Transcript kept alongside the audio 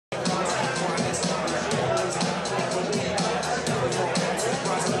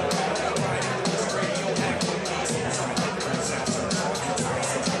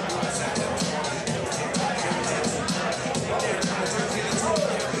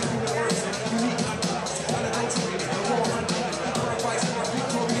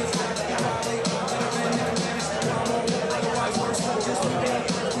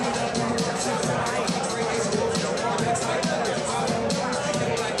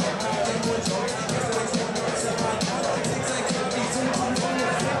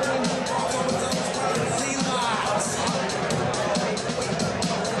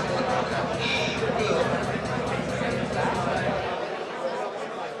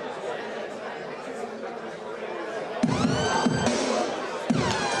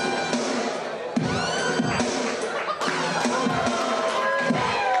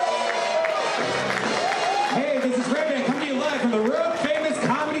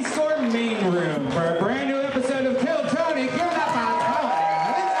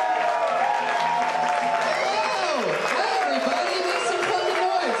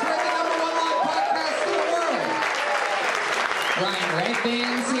red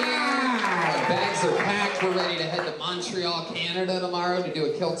band's here. Our bags are packed. We're ready to head to Montreal, Canada tomorrow to do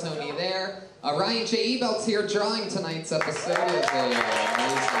a Kill Tony there. Ryan J. Ebelt's here drawing tonight's episode of the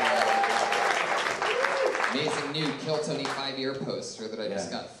amazing new Kill Tony 5-year poster that I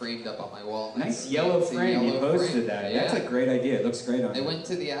just got framed up on my wall. Nice yellow frame. You posted that. Yeah. That's a great idea. It looks great on I it. went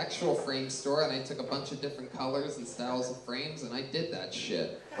to the actual frame store and I took a bunch of different colors and styles of frames and I did that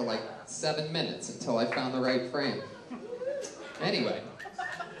shit for like 7 minutes until I found the right frame. Anyway,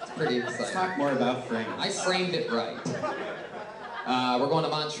 it's pretty exciting. Let's talk more about frames. I framed it right. We're going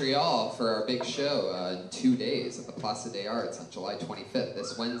to Montreal for our big show in 2 days at the Place des Arts on July 25th,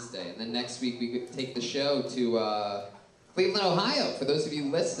 this Wednesday. And then next week we take the show to Cleveland, Ohio. For those of you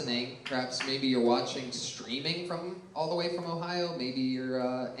listening, perhaps maybe you're watching streaming from all the way from Ohio. Maybe you're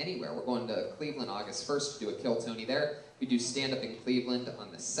anywhere. We're going to Cleveland August 1st to do a Kill Tony there. We do stand-up in Cleveland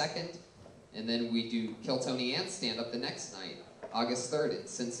on the 2nd. And then we do Kill Tony and stand-up the next night. August 3rd in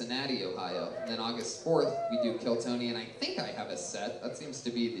Cincinnati, Ohio. And then August 4th, we do Kill Tony, and I think I have a set, that seems to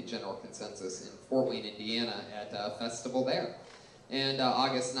be the general consensus, in Fort Wayne, Indiana at a festival there. And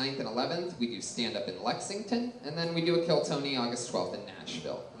August 9th and 11th, we do stand-up in Lexington, and then we do a Kill Tony August 12th in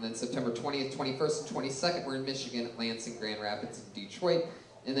Nashville. And then September 20th, 21st, and 22nd, we're in Michigan, Lansing, Grand Rapids, and Detroit.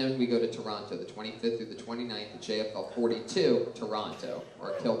 And then we go to Toronto, the 25th through the 29th at JFL 42, Toronto.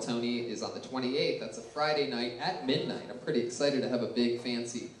 Our Kill Tony is on the 28th. That's a Friday night at midnight. I'm pretty excited to have a big,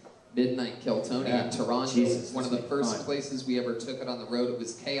 fancy midnight Kill Tony in Toronto. Jesus, one of the first places we ever took it on the road. It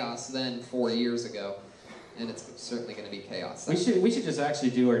was chaos then, 4 years ago. And it's certainly going to be chaos. We should just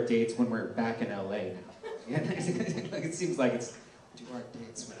actually do our dates when we're back in LA. It seems like it's... Do our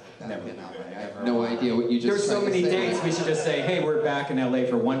dates when we're back Never. in LA. I have no idea what you just There's so tried to many say. dates, we should just say, hey, we're back in LA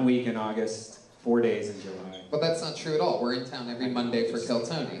for 1 week in August, 4 days in July. But that's not true at all. We're in town every Monday for Kill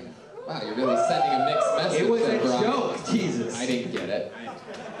Tony. Wow, you're really sending a mixed message. It was there, a Brian. joke, Jesus. I didn't get it.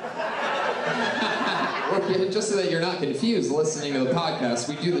 Just so that you're not confused listening to the podcast,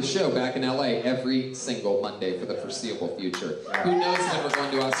 we do the show back in LA every single Monday for the foreseeable future. Who knows when we're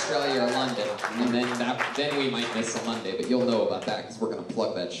going to Australia or London, and then we might miss a Monday, but you'll know about that because we're going to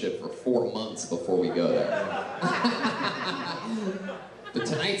plug that shit for 4 months before we go there. But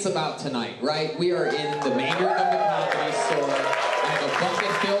tonight's about tonight, right? We are in the main room of the Comedy Store. I have a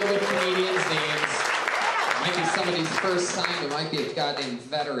bucket filled with comedians' names. It might be somebody's first time. It might be a goddamn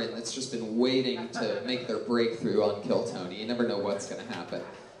veteran that's just been waiting to make their breakthrough on Kill Tony. You never know what's going to happen.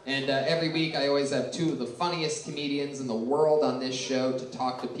 And every week I always have 2 of the funniest comedians in the world on this show to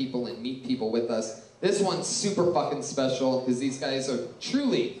talk to people and meet people with us. This one's super fucking special because these guys are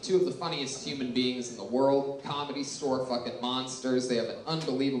truly 2 of the funniest human beings in the world. Comedy Store fucking monsters. They have an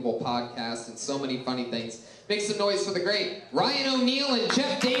unbelievable podcast and so many funny things. Make some noise for the great Ryan O'Neal and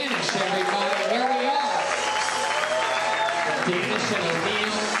Jeff Danish, everybody. Here we are. Danish and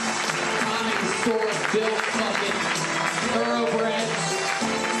O'Neal, Comedy Store built fucking thoroughbreds.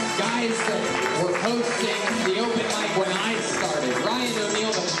 Guys that were hosting the open mic when I started. Ryan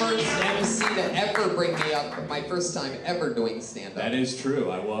O'Neal, the first MC to ever bring me up, my first time ever doing stand-up. That is true,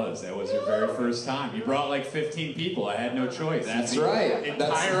 I was. That was your very first time. You brought like 15 people, I had no choice. That's right.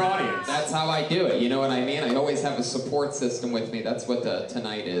 Entire audience. That's how I do it, you know what I mean? I always have a support system with me. That's what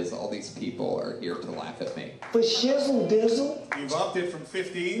tonight is. All these people are here to laugh at me. But shizzle dizzle. You've upped it from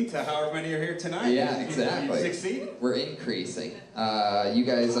 15 to however many are here tonight. Yeah, exactly. You succeeded. We're increasing. You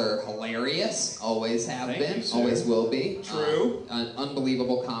guys are hilarious. Always have been. You, always will be. True.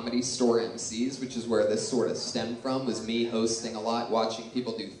 Unbelievable Comedy Store MCs, which is where this sort of stemmed from, was me hosting a lot, watching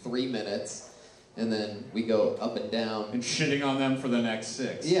people do 3 minutes, and then we go up and down. And shitting on them for the next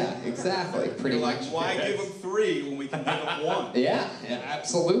 6. Yeah, exactly. Pretty You're much. like, why give them 3 when we can give them 1? Yeah,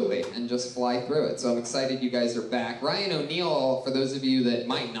 absolutely, and just fly through it. So I'm excited you guys are back. Ryan O'Neal, for those of you that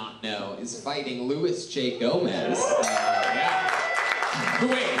might not know, is fighting Louis J. Gomez. Yeah.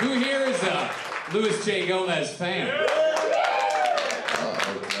 Who here is a Louis J. Gomez fan?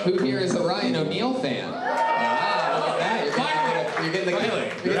 Who here is a Ryan O'Neal fan? Look at that. You're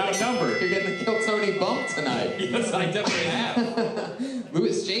getting the Kill Tony bump tonight. Yes, I definitely have.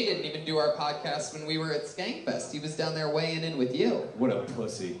 Louis J. didn't even do our podcast when we were at Skankfest. He was down there weighing in with you. What a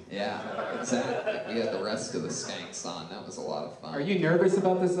pussy. Yeah, exactly. We had the rest of the Skanks on. That was a lot of fun. Are you nervous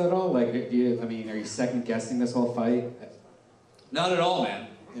about this at all? Like, are you second guessing this whole fight? Not at all, man.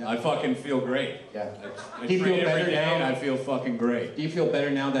 Yeah. I fucking feel great. Yeah. I Do you feel better every day now? and I feel fucking great. Do you feel better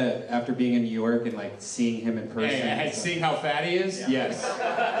now that after being in New York and like seeing him in person? Hey, seeing how fat he is? Yeah.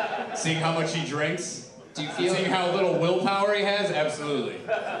 Yes. Seeing how much he drinks? Do you feel Seeing how little willpower he has, absolutely.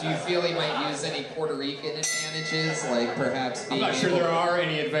 Do you feel he might use any Puerto Rican advantages, like perhaps I'm being not sure able- there are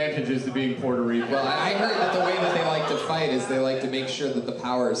any advantages to being Puerto Rican. Well, I heard that the way that they like to fight is they like to make sure that the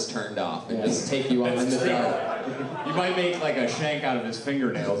power is turned off and just take you on in the dark. You might make like a shank out of his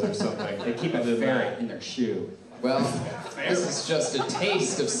fingernails or something. They keep a ferret in their shoe. Well, this is just a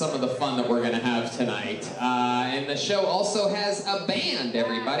taste of some of the fun that we're going to have tonight. And the show also has a band,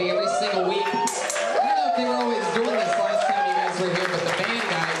 everybody, every single week. I don't know if they were always doing this last time you guys were here, but the band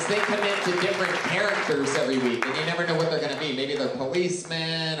guys, they commit to different characters every week, and you never know what they're going to be. Maybe they're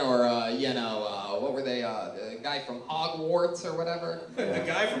policemen, or, what were they, the guy from Hogwarts or whatever. The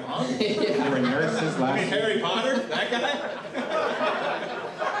guy from Hogwarts? They Yeah. were nurses I last mean, Harry Potter? That guy?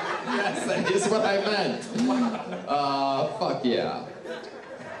 Yes, that is what I meant. Fuck yeah.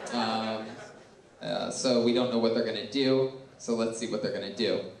 So we don't know what they're gonna do, so let's see what they're gonna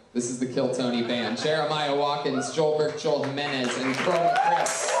do. This is the Kill Tony Band. Jeremiah Watkins, Joel Burke, Joel Jimenez, and Chroma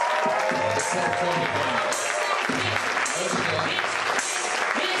Chris. The Kill Tony Band. Okay.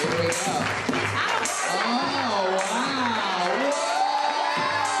 Here we go. Oh, wow.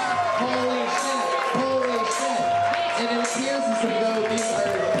 Whoa. Holy shit. And it appears as though these are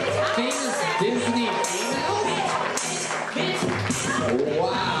famous Disney females?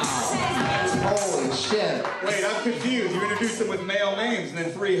 Wow. Holy shit. Wait, I'm confused. You're introduced them with male names and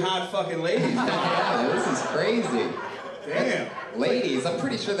then 3 hot fucking ladies. Yeah, this is crazy. Damn. Ladies, I'm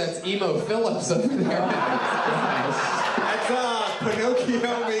pretty sure that's Emo Phillips over there. That's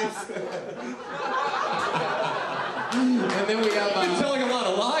Pinocchio meets... And then we have You're telling a lot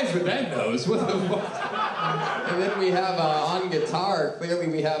of lies with that nose. What the fuck? and then we have on guitar, clearly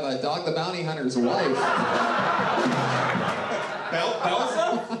we have Dog the Bounty Hunter's wife.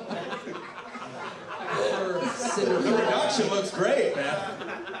 Elsa? The production looks great, Beth.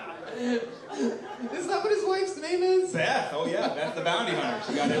 Is that what his wife's name is? Beth, oh yeah, Beth the Bounty Hunter.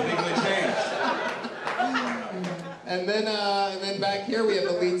 She got it legally changed. And then back here we have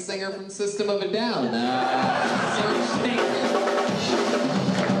the lead singer from System of a Down. Serge Tankian.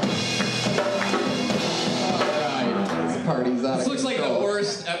 Alright, this party's out This of looks like control. the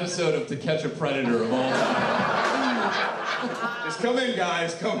worst episode of To Catch a Predator of all time. Just come in,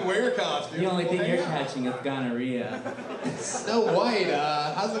 guys. Come wear your costume. The only thing you're catching is gonorrhea. Snow White,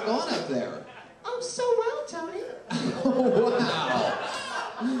 how's it going up there? I'm so well, Tony. Wow.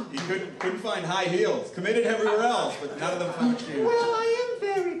 You couldn't find high heels. Committed everywhere else, but none of them found shoes. I am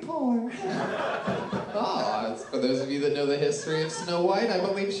very poor. Oh, for those of you that know the history of Snow White, I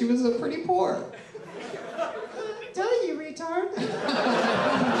believe she was pretty poor. Tell you, retard.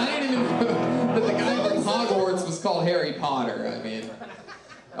 I didn't even know that the guy from Hogwarts was called Harry Potter. I mean,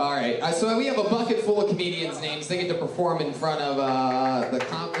 all right. So we have a bucket full of comedians' names. They get to perform in front of the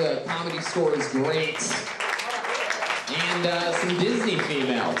Comedy Store's greats and some Disney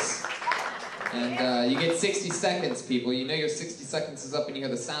females. And you get 60 seconds, people. You know your 60 seconds is up when you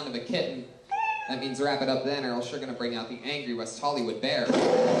hear the sound of a kitten. That means wrap it up then, or else you're gonna bring out the angry West Hollywood bear.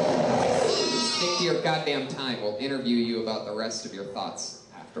 Stick to your goddamn time. We'll interview you about the rest of your thoughts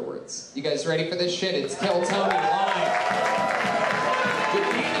afterwards. You guys ready for this shit? It's Kill Tony live. With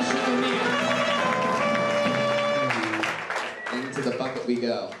Danish in the Into the bucket we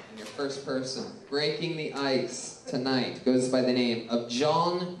go. And your first person breaking the ice tonight goes by the name of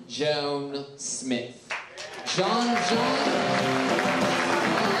John Joan Smith. John Smith.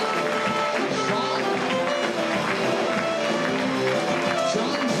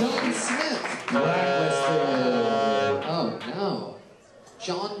 Blacklisted. Oh no.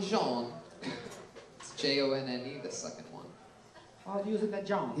 John. It's Jonne, the second one. I'll use it, that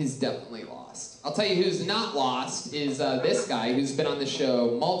John. He's definitely lost. I'll tell you who's not lost is this guy who's been on the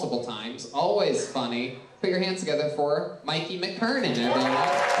show multiple times. Always funny. Put your hands together for Mikey McKernan, everyone. Here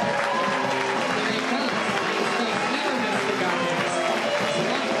he comes. He's never missed the goddamn spot.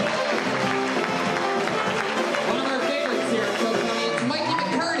 One of our favorites here at Kill Tony. It's Mikey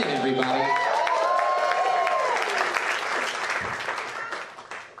McKernan, everybody.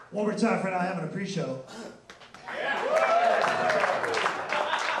 One more time for not having a pre-show.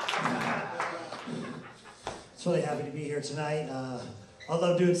 It's really happy to be here tonight. I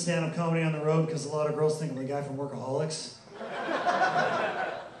love doing stand-up comedy on the road because a lot of girls think I'm the guy from Workaholics.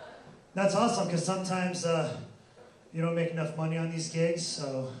 That's awesome because sometimes you don't make enough money on these gigs,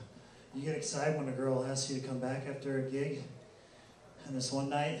 so you get excited when a girl asks you to come back after a gig. And this one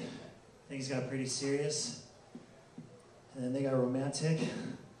night, things got pretty serious, and then they got romantic.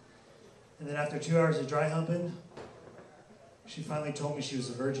 And then after 2 hours of dry humping, she finally told me she was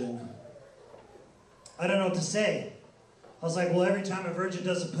a virgin. I don't know what to say. I was like, well, every time a virgin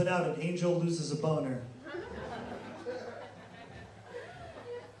doesn't put out, an angel loses a boner.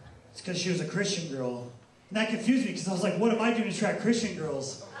 It's because she was a Christian girl. And that confused me because I was like, what am I doing to attract Christian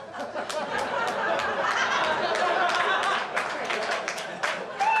girls?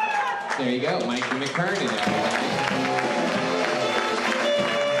 There you go, Mikey McKernan, everybody.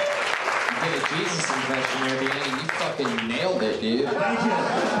 You did a Jesus impression there, Danny, and you fucking nailed it, dude. Thank you.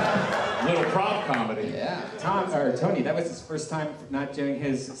 Little prop comedy. Yeah. Tony, that was his first time not doing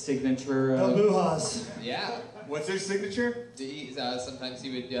his signature. No boo-haws. Yeah. What's his signature? Sometimes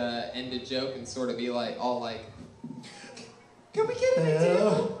he would end a joke and sort of be like, all like, Can we get an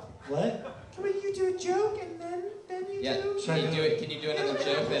example? What? Can you do a joke and then you yeah, do? can you do another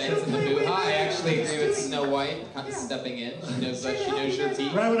joke that ends in the boo-ha? I actually agree with Snow White kind of stepping in. She knows your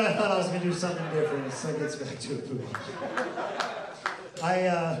teeth. Right when I thought I was going to do something different, so it gets back to a boo-ha.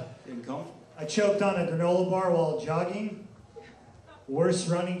 I choked on a granola bar while jogging. Worst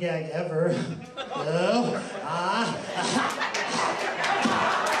running gag ever. But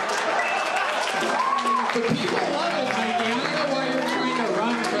people love it, Mikey. I don't know why you're trying to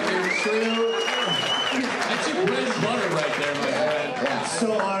run from your true. That's your bread and butter right there, my friend. Yeah. So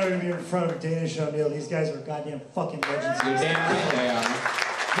honored to be in front of Danish O'Neill. These guys are goddamn fucking legends. You're damn right they are.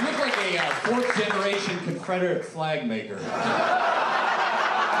 You look like a fourth-generation Confederate flag maker.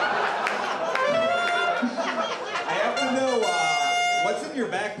 I have to know, what's in your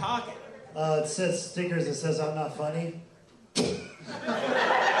back pocket? It says stickers that says I'm not funny.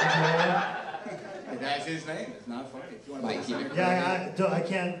 That's his name. It's not funny. If you want to Mikey McKernan. Yeah, I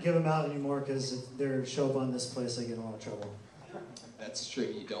can't give them out anymore because if they show up on this place, I get in a lot of trouble. That's true.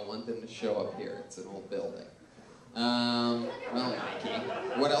 You don't want them to show up here. It's an old building. Well, Mikey,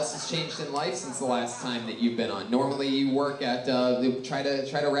 what else has changed in life since the last time that you've been on? Normally, you work at try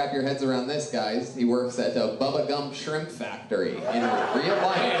to wrap your heads around this, guys. He works at Bubba Gump Shrimp Factory in real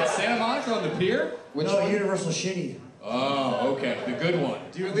life. Hey, it's Santa Monica on the pier? Which no, one? Universal Shitty. Oh, okay, the good one.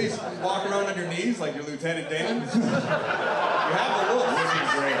 Do you at least walk around on your knees like your Lieutenant Dan? You have the look. This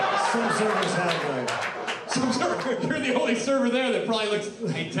is great. Some servers have that. You're the only server there that probably looks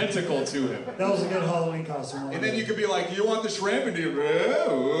identical to him. That was a good Halloween costume. And then you could be like, do you want the shrimp? And you I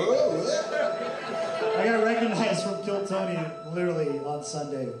got recognized from Kill Tony literally on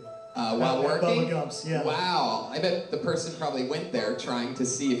Sunday. While At working? Bubba Gump's, yeah. Wow. I bet the person probably went there trying to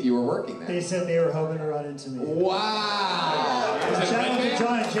see if you were working there. They said they were hoping to run into me. Wow. Shout out to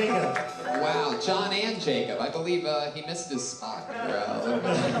John and Jacob. Wow, John and Jacob. I believe he missed his spot there a little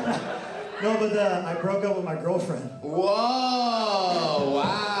bit. No, but I broke up with my girlfriend. Whoa!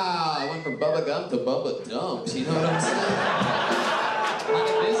 Wow! I went from Bubba Gump to Bubba Dumps. You know what I'm saying? How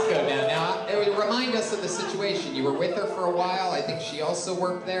did this go down? Now, it would remind us of the situation. You were with her for a while. I think she also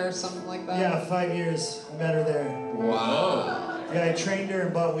worked there or something like that. Yeah, 5 years. I met her there. Wow. Yeah, I trained her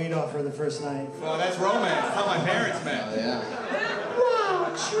and bought weed off her the first night. Well, that's romance. That's how my parents met. Oh, yeah.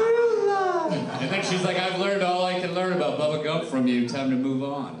 Wow, true love. I think she's like, I've learned all I can learn about Bubba Gump from you. Time to move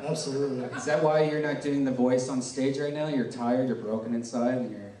on. Absolutely. Is that why you're not doing the voice on stage right now? You're tired, you're broken inside,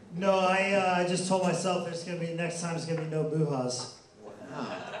 and you're... No, I just told myself there's gonna be next time. It's gonna be no boo-haws.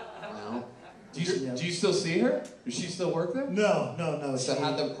 Well, Do you still see her? Does she still work there? No. so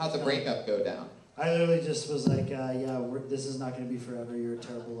how'd the breakup go down? I literally just was like, this is not gonna be forever. You're a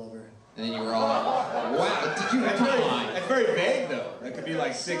terrible lover. And then you were all, wow, did you, come on. That's very vague, though. That could be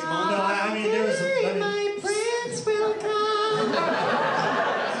like 6 months. No, I mean there was. My prince will come.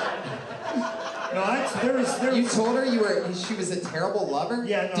 There was. You told her she was a terrible lover?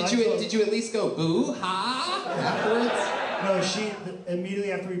 Yeah, no, Did you at least go boo-ha afterwards? No, she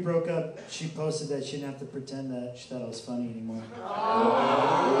immediately after we broke up, she posted that she didn't have to pretend that she thought I was funny anymore.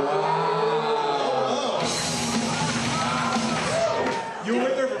 You were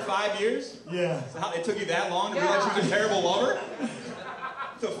with her for 5 years? Yeah. So it took you that long to realize she was a terrible lover?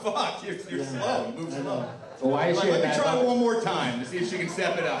 What the fuck? You're slow. You move slow. Well, why is Like, she a let me bad try lover? one more time to see if she can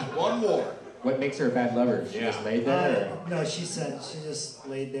step it up. One more. What makes her a bad lover? She just laid there? Or? No, she said she just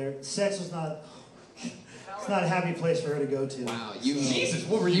laid there. Sex was not. It's not a happy place for her to go to. Wow, Jesus,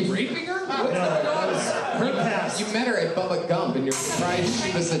 what were you raping her? No, that was her past. You met her at Bubba Gump and you're surprised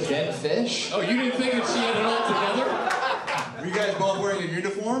she was a dead fish? Oh, you didn't think that she had it all together? Were you guys both wearing your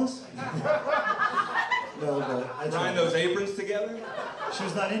uniforms? No, but I Tying tried. those aprons together? She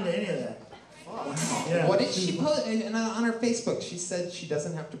was not into any of that. Yeah, What did she put on her Facebook? She said she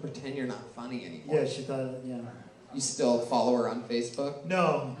doesn't have to pretend you're not funny anymore. Yeah, she thought. Yeah. You still follow her on Facebook?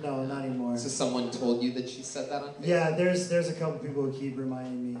 No, not anymore. So someone told you that she said that on Facebook? Yeah, there's a couple people who keep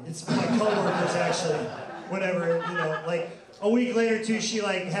reminding me. It's my coworkers actually. Whenever like a week later too, she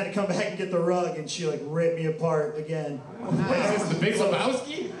like had to come back and get the rug, and she like ripped me apart again. What is this, the Big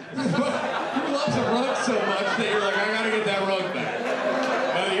Lebowski? Who loves a rug so much that you're like, I gotta get that rug back?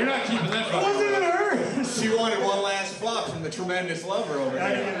 No, you're not keeping tremendous lover over I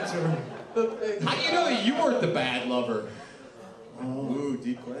there. give it to her. How do you know that you weren't the bad lover? Ooh,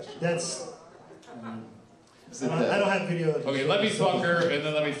 deep question. That's. Is it I don't have video. Okay, let me fuck her, and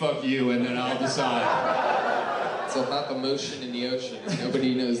then let me fuck you, and then I'll decide. It's about the motion in the ocean.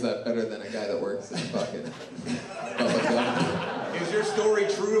 Nobody knows that better than a guy that works in fucking public life. Is your story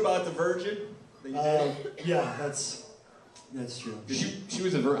true about the virgin? That you did? Yeah, that's true. She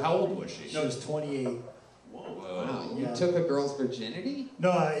was how old was she? She was 28. Wow, you Yeah. took a girl's virginity? No,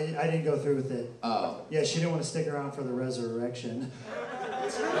 I didn't go through with it. Oh. Yeah, she didn't want to stick around for the resurrection.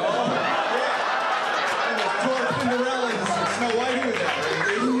 Poor Cinderella and Snow White, who was that?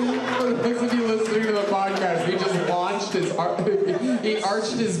 For those of you listening to the podcast, he just launched he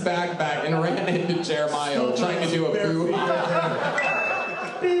arched his back and ran into Jeremiah trying to do a boo.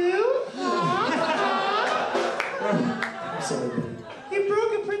 Boo? I'm sorry, buddy. You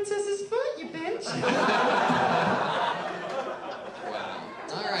broke a princess's foot, you bitch. Wow.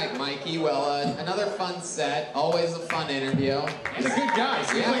 All right, Mikey. Well, another fun set. Always a fun interview. He's a good guy.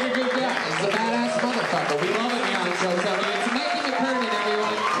 Seems Yeah. like a good guy. He's a badass motherfucker. We love him here on Show Tony. It's Mikey McKernan,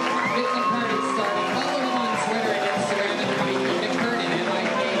 everyone. Get McKernan started. Follow him on Twitter and Instagram at Mikey McKernan,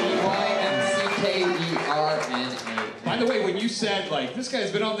 MikeyMcKernan. By the way, when you said, like, this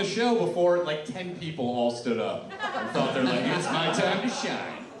guy's been on the show before, like 10 people all stood up and thought they're like, it's my time to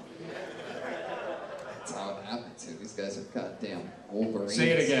shine. That's how it happened, too. These guys are goddamn Wolverines. Say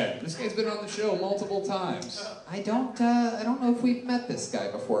it again. This guy's been on the show multiple times. I don't know if we've met this guy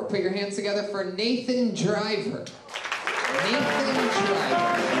before. Put your hands together for Nathan Driver. Nathan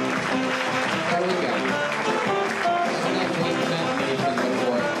Driver. There we go. I don't know if we've met Nathan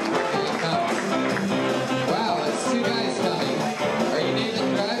before. Here he comes. Wow, that's two guys coming. Are you Nathan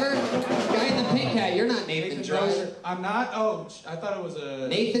Driver? Guy in the pink hat, you're not Nathan Driver. I'm not? Oh, I thought it was a...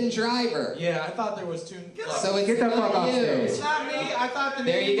 Nathan Driver. Yeah, I thought there was two... So it's Get the fuck off you. stage. It's not me. I thought the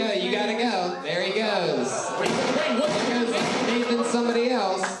There you name go, was you gotta Nathan. go. There he goes. Wait, what's There goes Nathan, somebody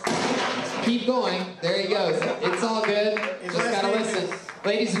else. Keep going. There he goes. It's all good. Just gotta listen.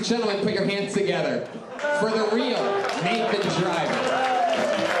 Ladies and gentlemen, put your hands together for the real Nathan Driver.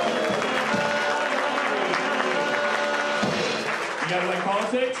 You guys like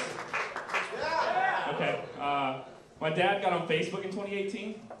politics? Okay. My dad got on Facebook in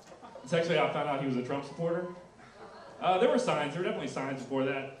 2018. It's actually how I found out he was a Trump supporter. There were definitely signs before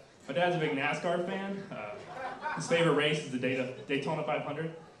that. My dad's a big NASCAR fan. His favorite race is the Daytona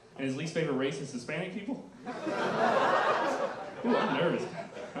 500, and his least favorite race is Hispanic people. Ooh, I'm nervous.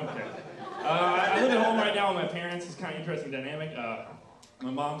 Okay. I live at home right now with my parents. It's kind of interesting dynamic. My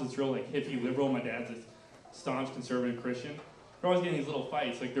mom's this real like hippie liberal. My dad's this staunch conservative Christian. They're always getting these little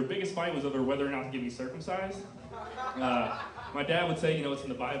fights. Like their biggest fight was over whether or not to get me circumcised. My dad would say, you know, it's in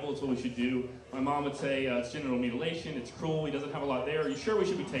the Bible, it's what we should do. My mom would say, it's genital mutilation, it's cruel, he doesn't have a lot there. Are you sure we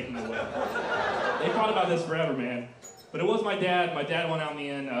should be taking it away? They fought about this forever, man. But it was my dad. My dad went out in the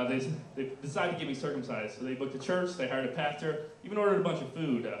end. They decided to get me circumcised. So they booked a church, they hired a pastor, even ordered a bunch of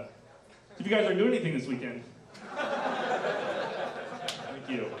food. If you guys aren't doing anything this weekend. Thank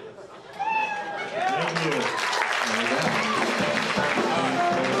you. Thank you. There you go.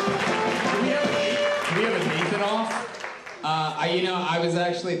 Do we have a Nathan off? I was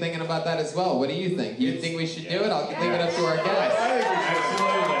actually thinking about that as well. What do you think? You think we should do it? I'll leave it up to our guests.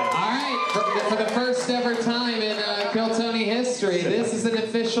 Absolutely. All right, for the first ever time in Kill Tony history, this is an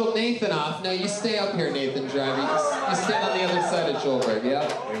official Nathan off. No, you stay up here, Nathan Driver. You stand on the other side of Joelberg, yeah?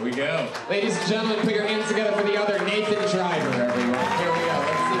 Here we go. Ladies and gentlemen, put your hands together for the other Nathan Driver, everyone. Here we go.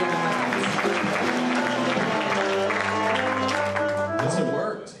 Let's see what happens. Yes, it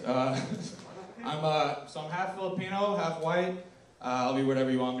worked. I'm half Filipino, half white. I'll be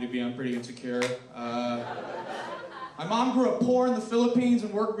whatever you want me to be. I'm pretty insecure. My mom grew up poor in the Philippines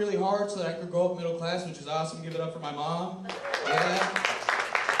and worked really hard so that I could grow up middle class, which is awesome. Give it up for my mom. Yeah.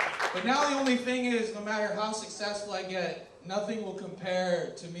 But now the only thing is, no matter how successful I get, nothing will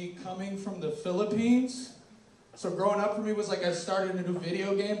compare to me coming from the Philippines. So growing up for me was like I started a new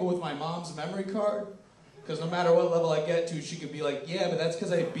video game, but with my mom's memory card. Because no matter what level I get to, she could be like, yeah, but that's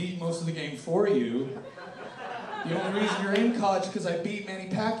because I beat most of the game for you. The only reason you're in college is because I beat Manny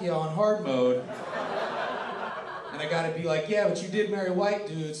Pacquiao on hard mode. And I gotta be like, yeah, but you did marry a white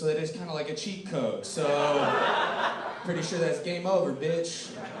dude, so that is kind of like a cheat code. So, pretty sure that's game over, bitch.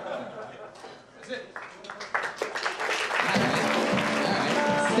 That's it. All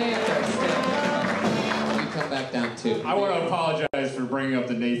right. Stay up there, stay up there. You come back down, too. I want to apologize for bringing up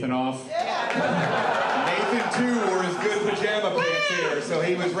the Nathan off. Nathan, too, wore his good pajama pants here, so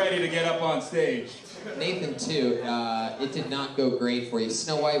he was ready to get up on stage. Nathan, too, it did not go great for you.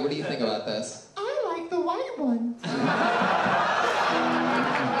 Snow White, what do you think about this? I like the white one.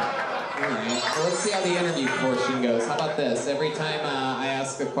 So let's see how the interview portion goes. How about this? Every time I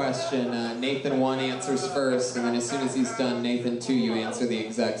ask a question, Nathan 1 answers first, and then as soon as he's done, Nathan 2, you answer the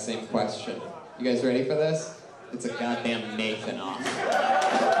exact same question. You guys ready for this? It's a goddamn Nathan off. Is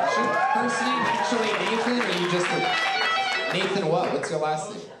your first name actually Nathan, or you just... Nathan what? What's your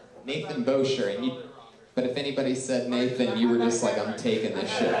last name? Nathan Bosher. But if anybody said Nathan, you were just like, I'm taking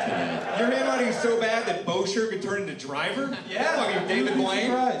this shit tonight. Your handwriting is so bad that Bosher could turn into driver? Yeah. Fucking David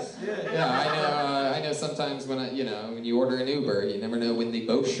Blaine. Yeah, I know sometimes when when you order an Uber, you never know when the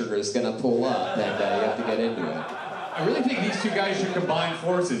Bosher is gonna pull up, and you have to get into it. I really think these two guys should combine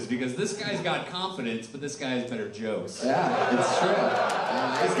forces because this guy's got confidence, but this guy has better jokes. Yeah, it's true.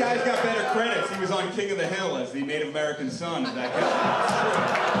 This guy's got better credits. He was on King of the Hill as the Native American son of that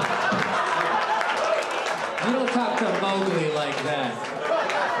guy. You don't talk to Mowgli like that.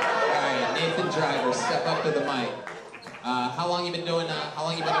 All right, Nathan Driver, step up to the mic. How long you been doing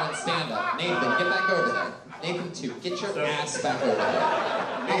stand-up? Nathan, get back over there. Nathan 2, get your ass back over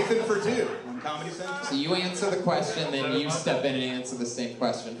there. Nathan for 2 on Comedy Central. So you answer the question, then you step in and answer the same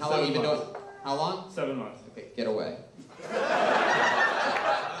question. How long you been doing? How long? 7 months. Okay, get away. This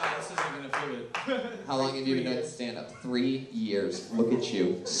isn't gonna feel it. How long have you been doing stand-up? 3 years. Look at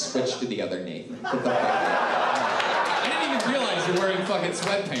you. Switch to the other Nathan. Get the fuck out. I didn't even realize you're wearing fucking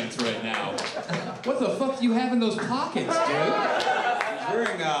sweatpants right now. What the fuck do you have in those pockets, dude? He's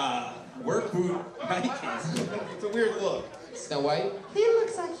wearing work boot Nikes. It's a weird look. Snow White? He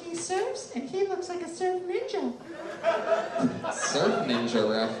looks like he surfs, and he looks like a surf ninja. Surf Ninja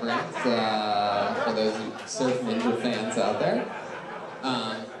reference for those Surf Ninja fans out there.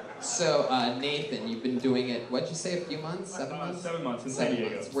 So, Nathan, you've been doing it, what'd you say, a few months? 7 months? 7 months in 7 San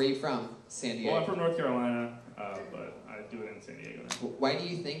Diego. months. Where are you from? San Diego. Well, I'm from North Carolina, but I do it in San Diego now. Why do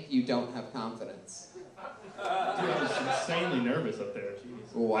you think you don't have confidence? Dude, I'm just insanely nervous up there.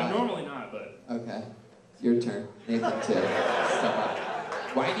 Jeez. Why? I'm normally not, but Okay. Your turn. Nathan 2. Step up.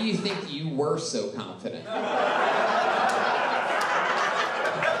 Why do you think you were so confident? I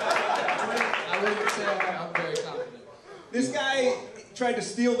wouldn't say I'm very confident. This guy tried to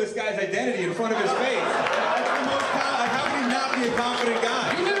steal this guy's identity in front of his face. That's the most how can he not be a confident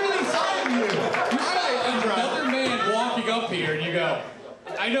guy? You literally saw you. You saw another man walking up here and you go,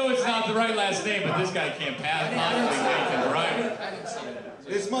 I know it's not the right last name, but this guy can't possibly Nathan Driver. I didn't see it.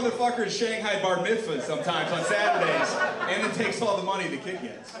 This motherfucker is Shanghai bar mitzvahs sometimes on Saturdays, and then takes all the money the kid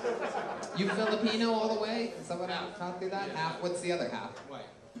gets. You Filipino all the way? Is that what I taught through that? Half? What's the other half? White.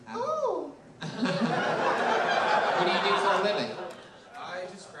 Half. Oh. What do you do for a living? I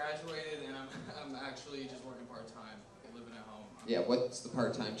just graduated and I'm actually just working part-time, living at home. Yeah, what's the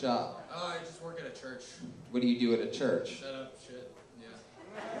part-time job? I just work at a church. What do you do at a church? Set up shit. Yeah.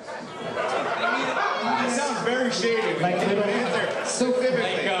 It sounds very shady when Like you give an little- answer Like,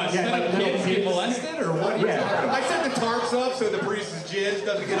 specifically. instead of kids get molested, or what are you talking about? I set the tarps up so the priest's jizz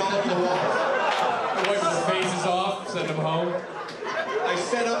doesn't get all over the walls. Wipe his faces off, send him home. I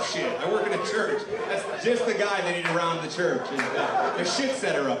set up shit. I work in a church. That's just the guy they need around the church. Is the shit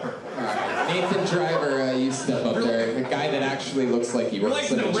setter-upper. Alright, Nathan Driver, you step up there. The guy that actually looks like he You're works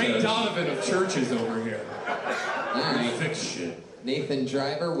like in the a Ray church. Donovan of churches over here. Alright. Fix shit. Nathan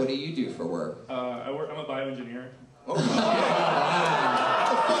Driver, what do you do for work? I'm a bioengineer. Oh, yeah. What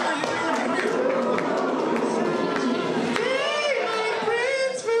the fuck are you doing here?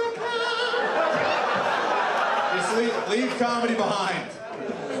 Just leave comedy behind.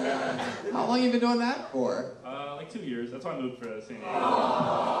 How long you been doing that for? Like 2 years. That's why I moved for San Diego.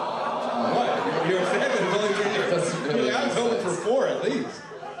 What? You're upset that it's only 2 years? Doesn't really I was make hoping sense. for 4 at least.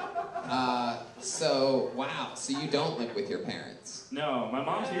 Wow, so you don't live with your parents? No, my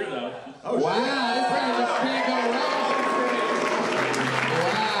mom's here though. Oh, Wow, shit. this guy just can't go wrong.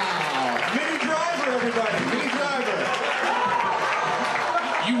 Wow. Mini driver, everybody. Mini driver.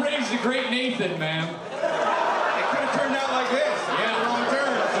 You raised a great Nathan, man. It could have turned out like this. Yeah. Wrong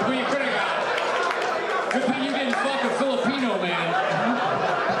turn. Look what you could have got. Good thing you didn't fuck a Filipino man.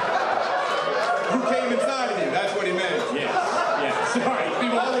 Who came inside of you? That's what he meant. Yes. Yeah. Sorry.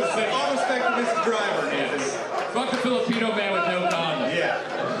 People always say. All respect to Mr. Driver, Nathan. Yes. Fuck a Filipino man with no condom.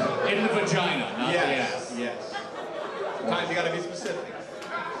 Yeah. In the vagina, not the Yes. ass. Yes. Sometimes you gotta be specific.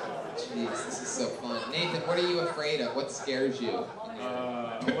 Jeez, this is so fun. Nathan, what are you afraid of? What scares you?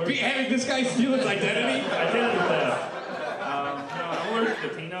 Having this guy's steal his identity? Identity theft. No, I'm allergic to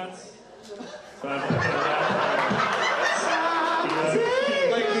peanuts. So I'm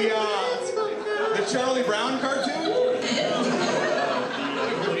Like the Charlie Brown cartoon?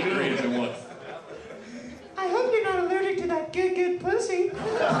 I hope you're not allergic to that good pussy.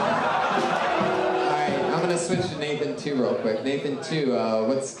 Alright, I'm gonna switch to Nathan 2 real quick. Nathan 2,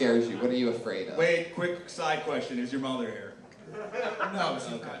 what scares you? What are you afraid of? Wait, quick side question. Is your mother here? No,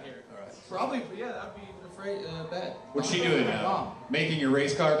 she's not here. All right. Probably, yeah, I'd be afraid bed. What's she doing now? Making your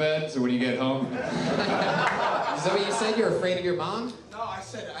race car beds, or when you get home? Is that what you said? You're afraid of your mom? No, I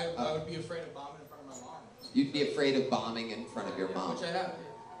said I would be afraid of bombing in front of my mom. You'd be afraid of bombing in front of your mom. Which I have.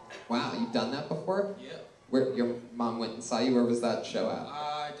 Wow, you've done that before? Yeah. Where your mom went and saw you? Where was that show at?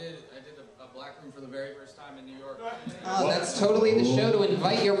 I did a black room for the very first time in New York. Oh, that's totally the show to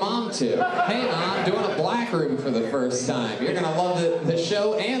invite your mom to. Hey, Mom, doing a black room for the first time. You're gonna love the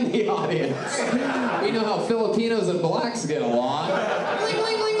show and the audience. We know how Filipinos and blacks get along. Bling,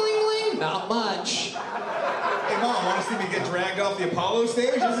 bling, bling, bling, bling. Not much. Hey, Mom, want to see me get dragged off the Apollo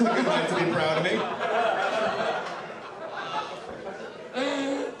stage? This is a good night to be proud of me.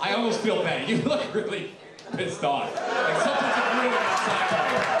 I almost feel bad. You look really pissed off. Like something's brewing inside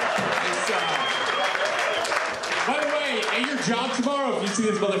of you. By the way, at your job tomorrow, if you see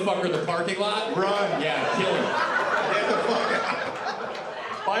this motherfucker in the parking lot, Run. yeah, kill him. Get the fuck out.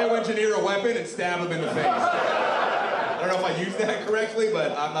 Bioengineer a weapon and stab him in the face. I don't know if I used that correctly,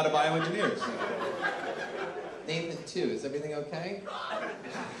 but I'm not a bioengineer. So. Nathan 2, is everything okay?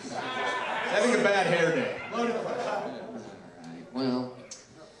 Having a bad hair day. Alright, well,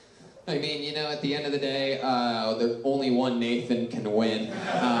 I mean, you know, at the end of the day, only one Nathan can win.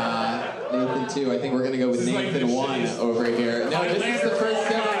 Nathan 2, I think we're gonna go with Nathan 1 over here. No, this is the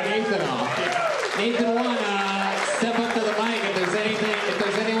first ever Nathan off. Nathan 1, step up to the mic if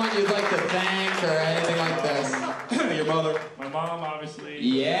there's anyone you'd like to thank or anything like this. Your mother. My mom, obviously.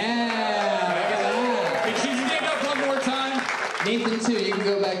 Yeah, look at that. Can she stand up one more time? Nathan 2, you can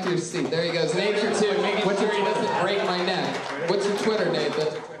go back to your seat. There you go. So Nathan 2, what's your, he doesn't break my neck. What's your Twitter,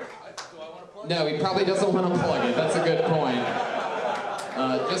 Nathan? No, he probably doesn't want to plug it. That's a good point.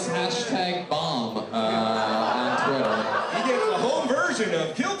 Just hashtag bomb on Twitter. He gets the home version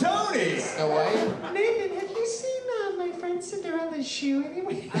of Kill Tony. Snow White? Nathan, have you seen my friend Cinderella's shoe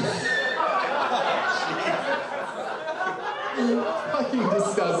anyway? Fucking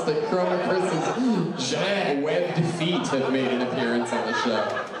disgusting. Chroma Chris's giant webbed feet have made an appearance on the show.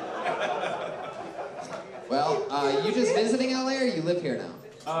 Well, you just visiting LA or you live here now?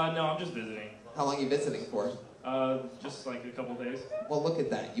 No, I'm just visiting. How long are you visiting for? Just like a couple days. Well, look at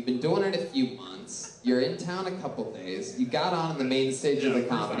that. You've been doing it a few months. You're in town a couple days. You got on the main stage of the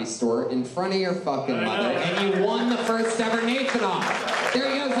Comedy Store in front of your fucking mother, and you won the first ever Nathan off. There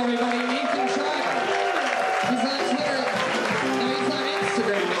he goes, everybody. Nathan Driver. He's on Twitter. No, he's on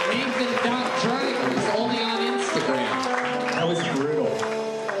Instagram. Nathan.Driver. He's only on Instagram. That was brutal.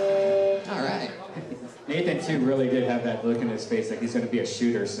 All right. Nathan, too, really did have that look in his face like he's going to be a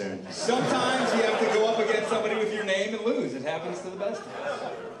shooter soon. Sometimes you have to go up against somebody with your name and lose. It happens to the best of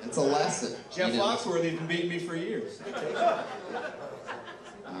us. It's a lesson. Jeff Foxworthy's been beating me for years.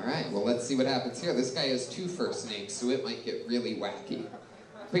 All right, well, let's see what happens here. This guy has 2 first names, so it might get really wacky.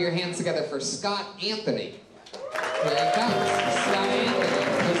 Put your hands together for Scott Anthony. Here he comes. Scott Anthony.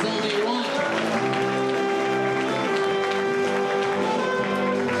 There's only one.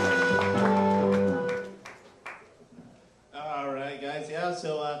 All right, guys. Yeah,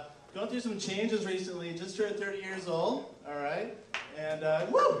 so going through some changes recently. Just turned 30 years old. All right. And,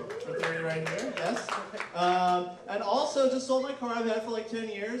 woo! We're 30 right here, yes. And also just sold my car I've had for like 10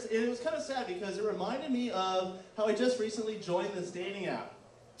 years. And it was kind of sad because it reminded me of how I just recently joined this dating app.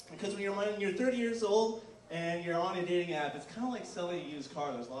 Because when you're 30 years old and you're on a dating app, it's kind of like selling a used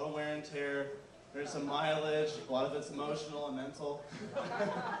car. There's a lot of wear and tear. There's some mileage. A lot of it's emotional and mental.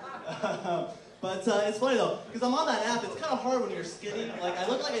 But it's funny though, because I'm on that app, it's kind of hard when you're skinny. Like, I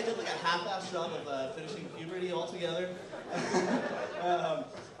look like I did like a half-ass job of finishing puberty altogether.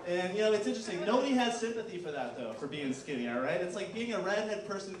 And you know, it's interesting. Nobody has sympathy for that though, for being skinny, all right? It's like being a redhead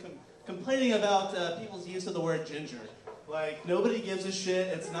person complaining about people's use of the word ginger. Like, nobody gives a shit.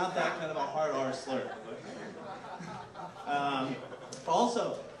 It's not that kind of a hard R slur.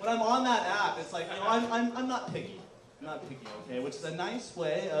 Also, when I'm on that app, it's like, you know, I'm not picky. I'm not picky, okay? Which is a nice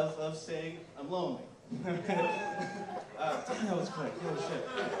way of saying I'm lonely. That was quick. Oh, shit.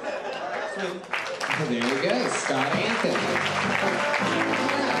 Sweet. There you go, Scott Anthony.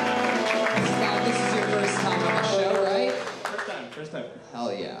 Scott, this is your first time on the show, right? First time.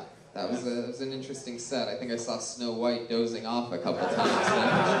 Hell yeah. That was an interesting set. I think I saw Snow White dozing off a couple times.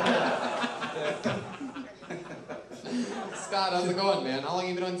 Scott, how's it going, man? How long have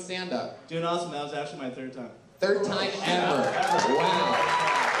you been doing stand-up? Doing awesome. That was actually my 3rd time. 3rd time ever. Wow.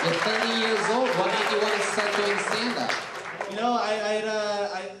 You're 30 years old. What made you want to start doing stand-up? You know,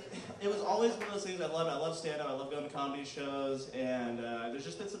 it was always always one of those things I love. I love stand-up. I love going to comedy shows. And there's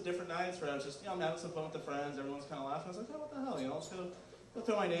just been some different nights where I was just, I'm having some fun with the friends. Everyone's kind of laughing. I was like, oh, what the hell? Let's go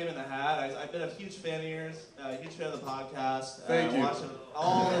throw my name in the hat. I've been a huge fan of yours, a huge fan of the podcast. Thank you. Watch it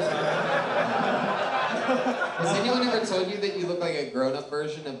all the time. Has anyone ever told you that you look like a grown-up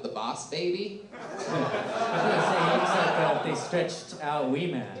version of the Boss Baby? I was gonna say, he looks like they stretched out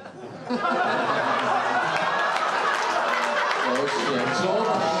Wee Man. Oh shit, Joel.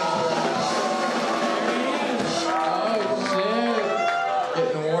 Oh shit.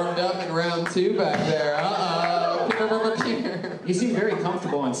 Getting warmed up in round 2 back there. You seem very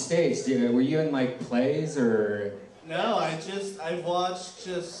comfortable on stage. Were you in like plays or? No, I've watched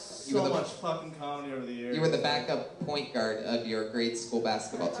just so much fucking comedy over the years. You were the backup point guard of your grade school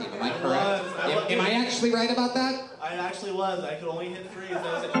basketball team. Am I correct? Am I actually right about that? I actually was. I could only hit threes.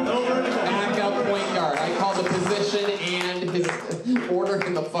 Backup point guard. I call the position and his order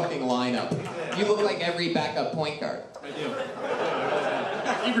in the fucking lineup. You look like every backup point guard. I do.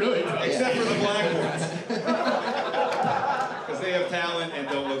 You really do. Except for the black ones. Because they have talent and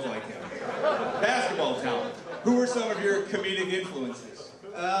don't look like him. Basketball talent. Who are some of your comedic influences?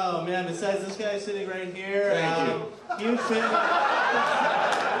 Oh man, besides this guy sitting right here, Thank you. huge fan.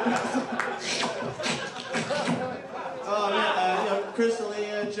 Oh man, Chris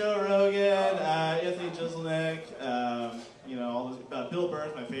D'Elia, Joe Rogan, Anthony Jeselnik, all those. Bill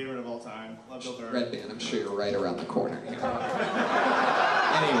Burr's my favorite of all time. Love Bill Burr. Red Band, I'm sure you're right around the corner here.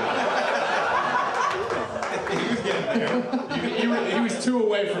 He was getting there. He was 2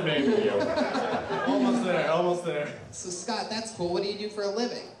 away from naming you. Almost there. So Scott, that's cool. What do you do for a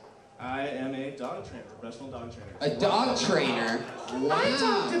living? I am a dog trainer, professional dog trainer. A dog trainer? Wow. I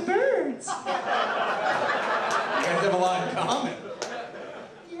talk to birds. You guys have a lot in common.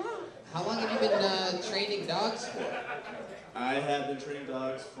 Yeah. How long have you been training dogs for? I have been training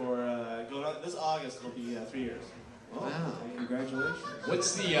dogs for going on this August. It'll be 3 years. Wow. Congratulations.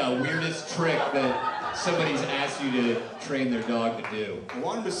 What's the weirdest trick that somebody's asked you to train their dog to do? I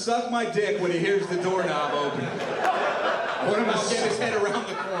want him to suck my dick when he hears the doorknob open. I want him to get his head around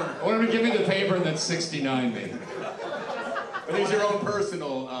the corner. I want him to give me the paper and then 69 me. But he's your own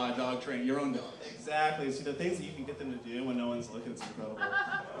personal dog trainer, your own dog. Exactly. See, the things that you can get them to do when no one's looking, it's incredible.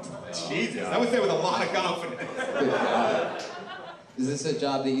 Jesus, I would say with a lot of confidence. Good God. Is this a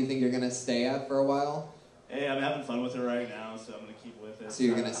job that you think you're going to stay at for a while? Hey, I'm having fun with it right now, so I'm going to keep with it. So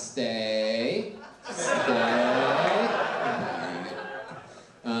you're going to stay? Stay?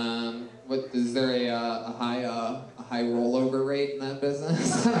 Alright. What, is there a high rollover rate in that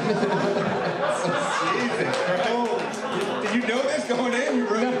business? Jesus Christ. Did you know this going in? You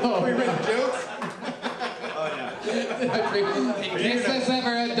wrote pre-written jokes? Oh, yeah. In case there's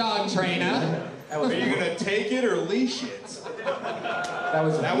ever a dog trainer. Are you going to take it or leash it? That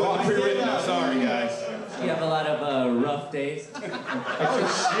was wasn't pre-written. I'm sorry, guys. You have a lot of rough days. Oh,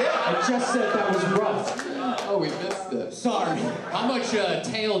 shit. I just said that was rough. Oh, we missed it. Sorry. How much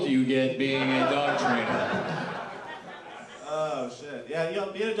tail do you get being a dog trainer? Oh, shit. Yeah,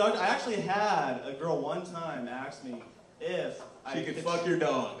 being a dog, I actually had a girl one time ask me if She could fuck your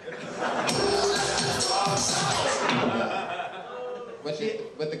dog.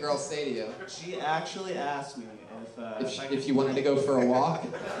 What'd the girl say to you? She actually asked me if you wanted to go for a walk?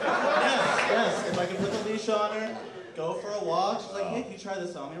 Yes, if I could put the leash on her, go for a walk. She's like, hey, can you try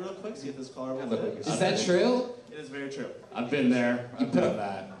this on me real quick? See if this collar will fit. Is that true? It is very true. I've been there. I've done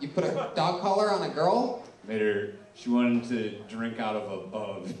that. You put a dog collar on a girl? Made her. She wanted to drink out of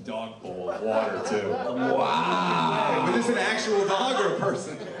a dog bowl of water too. Wow. Was this an actual dog or a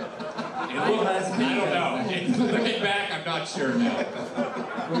person? I don't know. Looking back, I'm not sure now.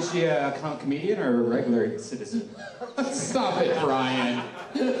 Was she a comedian or a regular citizen? Stop it, Brian.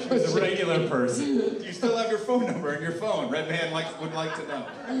 She was a regular person. Do you still have your phone number in your phone? Red Man would like to know.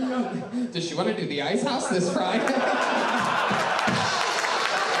 Does she want to do the Ice House this Friday?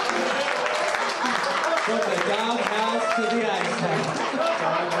 From the dog house to the ice house.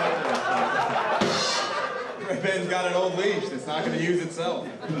 Red Man's got an old leash that's not going to use itself.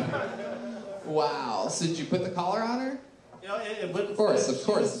 Wow. So did you put the collar on her? You know, it wouldn't Of course. It's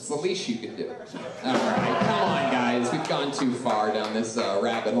the least you could do. All right, come on, guys. We've gone too far down this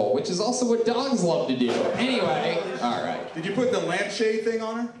rabbit hole, which is also what dogs love to do. Anyway, all right. Did you put the lampshade thing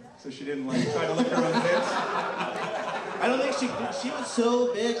on her? So she didn't try to lick her own tits? I don't think she was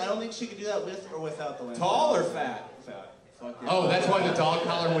so big, I don't think she could do that with or without the lamp. Tall or fat? Fat. Fuck yeah. Oh, that's why the dog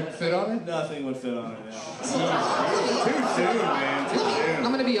collar wouldn't fit on it? Nothing would fit on it, yeah. Too soon, man. Too soon.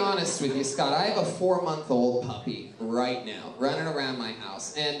 I'm gonna be honest with you, Scott. I have a 4-month-old puppy right now, running around my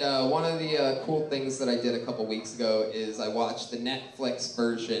house. And one of the cool things that I did a couple weeks ago is I watched the Netflix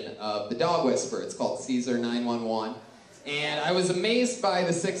version of The Dog Whisperer. It's called Caesar 911. And I was amazed by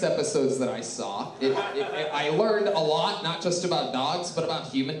the 6 episodes that I saw. I learned a lot, not just about dogs, but about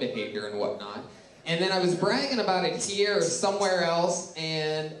human behavior and whatnot. And then I was bragging about it here or somewhere else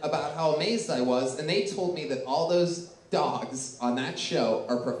and about how amazed I was. And they told me that all those dogs on that show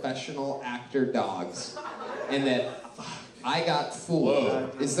are professional actor dogs. And that I got fooled. Whoa.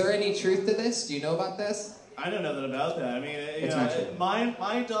 Is there any truth to this? Do you know about this? I know nothing about that. I mean,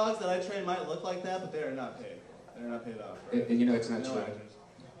 my dogs that I train might look like that, but they are not paid. They're not paid off. Right? You know it's not No true. actors.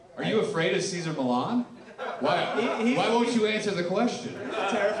 Are you afraid of Caesar Milan? Why? Why won't you answer the question? He's a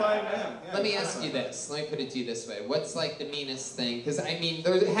terrifying man. Yeah, Let me ask you this. Let me put it to you this way. What's like the meanest thing? Because I mean,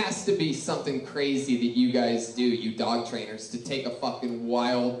 there has to be something crazy that you guys do, you dog trainers, to take a fucking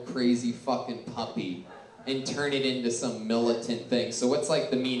wild, crazy fucking puppy and turn it into some militant thing. So what's like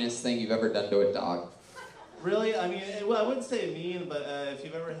the meanest thing you've ever done to a dog? Really? I mean, well, I wouldn't say mean, but if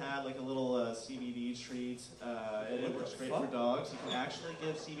you've ever had like a little CBD treat, it works great for dogs. You can actually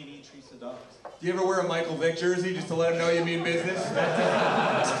give CBD treats to dogs. Do you ever wear a Michael Vick jersey just to let him know you mean business?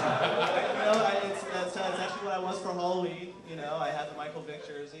 That's actually what I was for Halloween. You know, I had the Michael Vick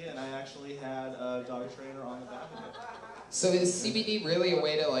jersey, and I actually had a dog trainer on the back of it. So is CBD really a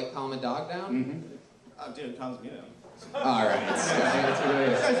way to like calm a dog down? Mm-hmm. Dude, it calms me down. All right. This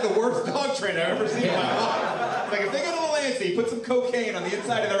guy's the worst dog trainer I've ever seen in my life. Like, if they go to the Lancey, put some cocaine on the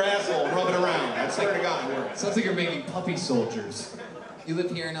inside of their asshole and rub it around. I swear to God, it works. Sounds like you're making puppy soldiers. You live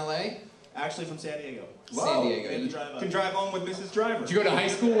here in LA? Actually, from San Diego. San Diego. We had to You drive up. Can drive home with Mrs. Driver. Did you go to high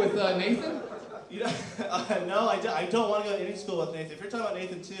school with Nathan? You know, no, I don't want to go to any school with Nathan. If you're talking about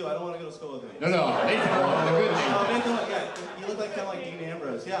Nathan too, I don't want to go to school with Nathan. No, Nathan, the good Nathan. Oh, Nathan, yeah, you look like kind of like Dean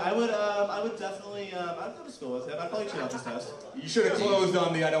Ambrose. Yeah, I would definitely, I'd go to school with him. I'd probably cheat off his test. You should have closed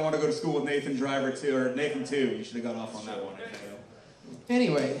on the I don't want to go to school with Nathan Driver too, or Nathan too. You should have got off on that one.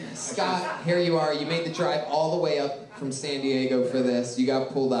 Anyway, Scott, here you are. You made the drive all the way up from San Diego for this. You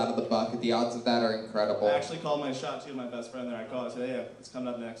got pulled out of the bucket. The odds of that are incredible. I actually called my shot too, my best friend there. I called. I said, hey, it's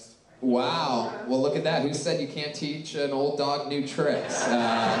coming up next. Wow. Well, look at that. Who said you can't teach an old dog new tricks?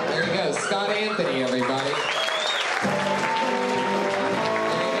 There you go. Scott Anthony, everybody.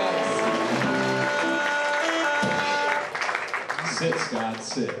 Sit, Scott,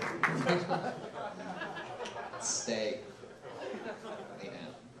 sit. Stay. Lay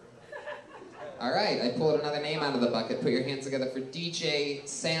down. All right. I pulled another name out of the bucket. Put your hands together for DJ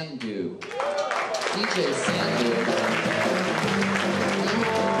Sandu. DJ Sandu.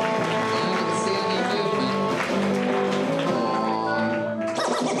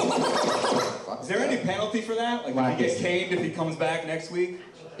 Is there any penalty for that? Like, if he gets caned if he comes back next week?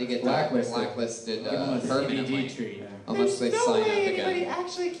 They get blacklisted permanently. Treat. Unless they There's sign no up way anybody again.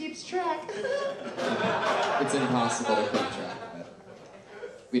 actually keeps track. It's impossible to keep track of it.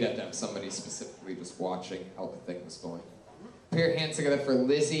 We'd have to have somebody specifically just watching how the thing was going. Put your hands together for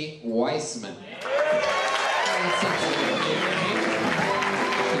Lizzie Weissman.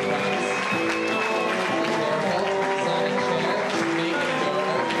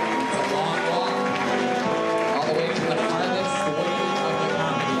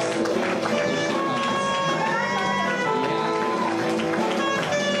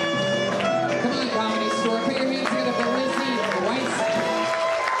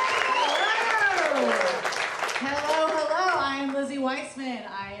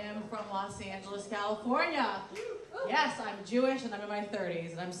 Los Angeles, California. Yes, I'm Jewish and I'm in my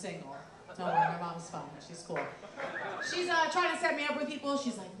 30s and I'm single. Don't worry, my mom's fine. She's cool. She's trying to set me up with people.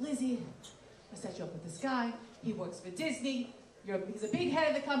 She's like, Lizzie, I set you up with this guy. He works for Disney. He's a big head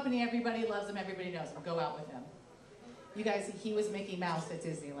of the company. Everybody loves him. Everybody knows him. Go out with him. You guys, he was Mickey Mouse at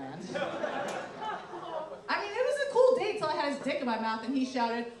Disneyland. I mean, it was a cool date till I had his dick in my mouth and he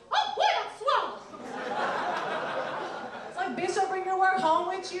shouted, oh, what a swell! Bitch, I'll bring your work home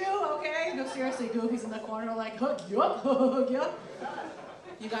with you, okay? No, seriously, Goofy's in the corner like, hook you up, hook you up.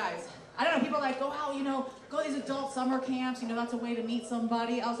 You guys, I don't know, people are like, go out, you know, go to these adult summer camps, you know, that's a way to meet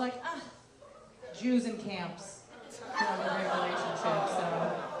somebody. I was like, Jews in camps. You know, they're great relationships, so.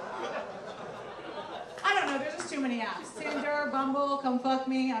 I don't know, there's just too many apps. Tinder, Bumble, come fuck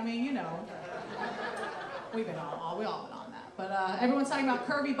me, I mean, you know. We all been on that. But everyone's talking about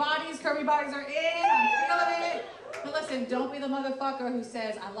curvy bodies are in, I'm feeling it. But listen, don't be the motherfucker who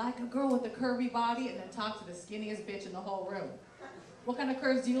says, I like a girl with a curvy body, and then talk to the skinniest bitch in the whole room. What kind of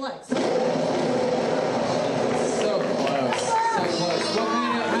curves do you like? So So close. So close.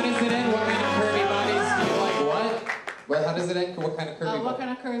 How does it end? What kind of curvy bodies do you like? What? Well, how does it end? What kind of curvy What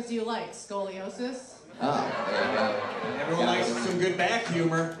kind of curves do you like? Scoliosis? Oh, there you go. Everyone likes some good back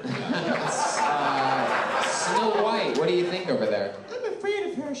humor. Snow White, what do you think over there? I'm afraid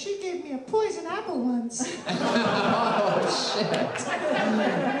of her. She gave me a poison apple once. Oh, shit.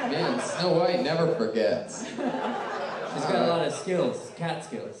 Man, Snow White never forgets. She's got a lot of skills, cat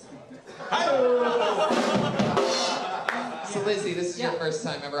skills. So Lizzie, this is your first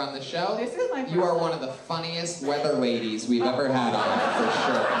time ever on the show. This is my first You are time. one of the funniest weather ladies we've ever had on, for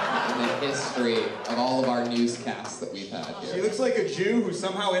sure, in the history of all of our newscasts that we've had here. She looks like a Jew who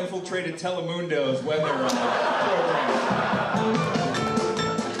somehow infiltrated Telemundo's weather program.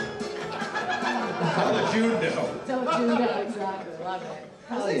 Telejundo. Telejundo, exactly. Love it.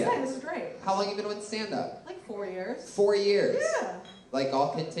 I was Hell yeah. excited. This is great. How long have you been doing stand-up? Like 4 years. 4 years? Yeah. Like all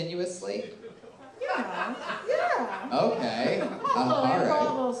continuously? Yeah. Yeah. Okay. Little all improv,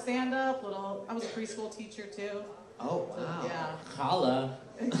 right. little stand-up, little. I was a preschool teacher too. Oh, wow. Yeah. Holla.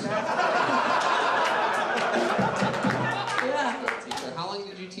 Yeah. Teacher, how long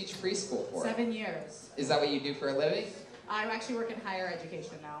did you teach preschool for? 7 years. Is that what you do for a living? I actually work in higher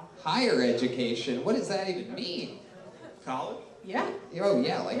education now. Higher education? What does that even mean? College? Yeah. Oh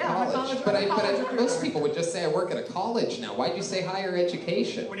yeah, like Yeah, I'm a college. college- But, I'm a college recruiter. most people would just say I work at a college now. Why'd you say higher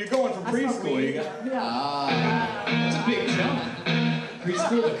education? When you're going from preschool, you got... It's a big jump.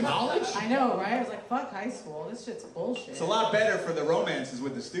 Preschool to college? I know, right? I was like, fuck high school. This shit's bullshit. It's a lot better for the romances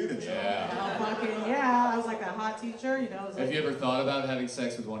with the students. Yeah, I was like that hot teacher, you know. I was Have like, you ever thought about having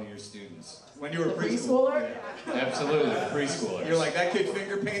sex with one of your students? When you were the preschool? preschooler? Absolutely, preschooler. You're like, that kid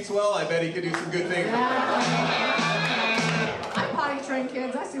finger paints well, I bet he could do some good things. I potty train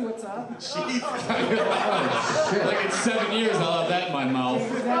kids. I see what's up. Like in 7 years, I'll have that in my mouth.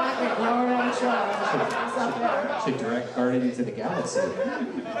 Exactly. Growing on What's up there? Should direct Guardians of the Galaxy.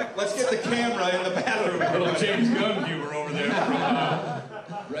 Let's get the camera in the bathroom. Little James Gunn viewer over there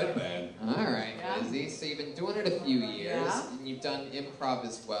from Red Band. All right, Lizzie. So you've been doing it a few years, Yeah. and you've done improv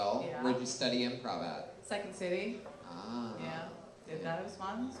as well. Yeah. Where'd you study improv at? Second City. Ah. Yeah. Did that. It was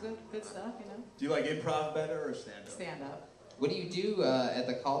fun. It was good stuff, you know. Do you like improv better or stand-up? Stand up. What do you do at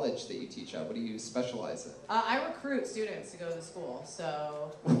the college that you teach at? What do you specialize in? I recruit students to go to school,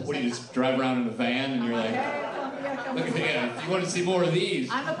 so. What do you just drive around in a van and you're like, Hey, come look at see. if you want to see more of these.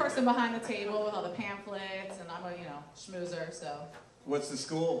 I'm the person behind the table with all the pamphlets, and I'm a, schmoozer, so What's the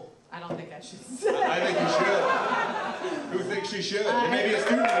school? I don't think I should say. I think you should. Who thinks you should? There may be a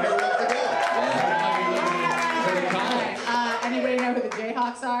student in here who wants to go. Anybody know who the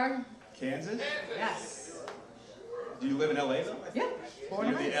Jayhawks are? Kansas? Yes. Do you live in LA though? Yeah. Born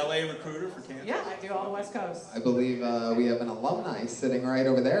You're and the LA recruiter for Kansas? Yeah, I do all the West Coast. I believe we have an alumni sitting right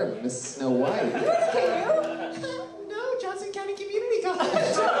over there, Miss Snow White. No, Johnson County Community College.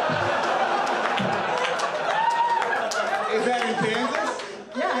 Is that in Kansas?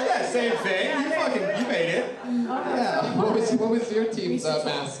 Yeah, same thing. You made it. Yeah. What was your team's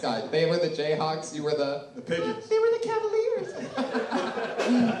mascot? They were the Jayhawks. You were the Pigeons. They were the Cavaliers.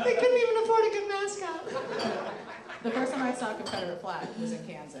 They couldn't even afford a good mascot. The first time I saw a Confederate flag was in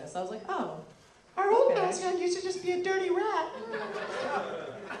Kansas. I was like, oh. Our old mascot used to just be a dirty rat.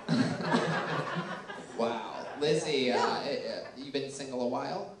 Wow, Lizzie. You've been single a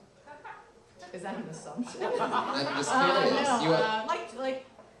while. Is that an assumption? I'm just curious. No, You like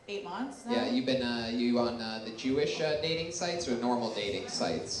 8 months now. Yeah, you've been you on the Jewish dating sites or normal dating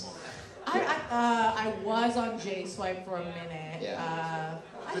sites? I was on J-Swipe for a minute. Yeah.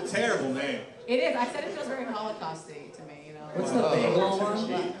 It's a terrible name. It is. I said it feels very Holocausty to me, you know. What's the bagel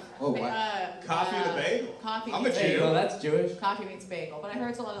one? Oh, wow. Coffee and a bagel? Coffee. I'm a means Jew. Bagel, that's Jewish. Coffee means bagel, but I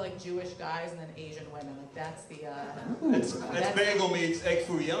heard it's a lot of like Jewish guys and then Asian women. Like that's the. That's bagel meets egg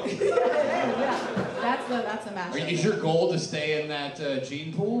foo young. Yeah, that's the matchup. Is your goal to stay in that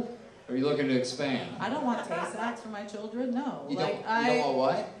gene pool? Or are you looking to expand? I don't want Tay-Sachs for my children. No. You like don't want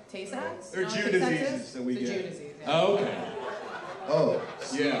what? Tay-Sachs? They're You know Jew what Tay-Sachs diseases is? that we It's a get. Jew disease. Yeah. Oh, okay. Oh,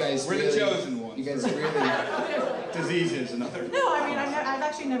 so Yeah, you guys we're really, the chosen ones. You guys really. Diseases, another. No, I mean I've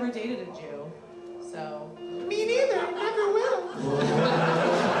actually never dated a Jew, so. Me neither. Never will.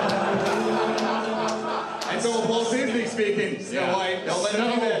 And so Walt Disney speaking. Snow White, don't let him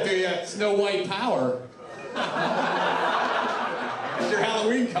do that to you. Snow White power. That's your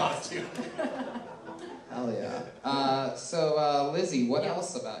Halloween costume. Hell yeah. So Lizzie, what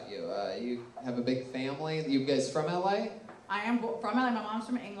else about you? You have a big family. You guys from LA? I am from LA. My mom's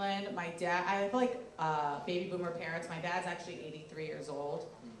from England. My dad, I have like baby boomer parents. My dad's actually 83 years old,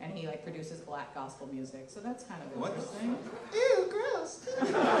 and he like produces black gospel music. So that's kind of interesting. Ew, gross.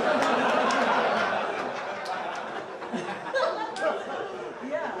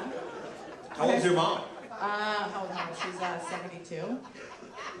 How old's your mom? How old am I? She's 72.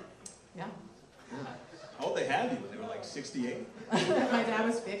 Yeah. How old they had you when they were like 68? My dad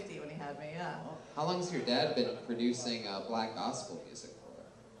was 50 when he had me, yeah. How long has your dad been producing black gospel music for?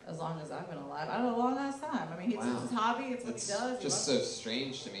 As long as I've been alive. I don't know, a long ass time. I mean, it's his hobby, it's what he does. Just so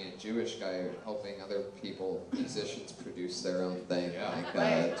strange to me, a Jewish guy helping other people, musicians, produce their own thing, to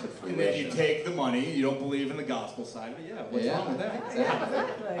fruition. And then you take the money, you don't believe in the gospel side of it, what's wrong with that?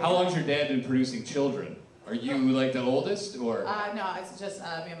 Exactly. How long's your dad been producing children? Are you like the oldest, or? No, it's just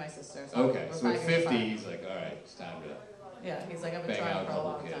me and my sister. So Okay, so at 50, he's like, all right, it's time to. Yeah, he's like, I've been bang trying out for a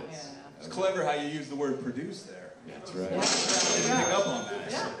long kids. time. Yeah. It's clever how you use the word produce there. That's right. They didn't pick up on that.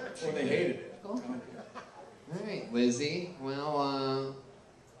 Yeah. Or they hated it. Cool. All right, Lizzie. Well,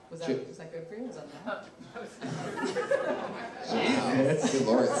 was that good for you? Was that not? Jesus. Good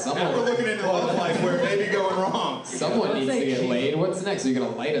Lord. Now we're looking into love life where it may be going wrong. Someone needs to get laid. What's next? Are you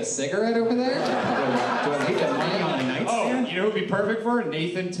going to light a cigarette over there? Do I need to money on a nightstand? Oh, you know who'd be perfect for it?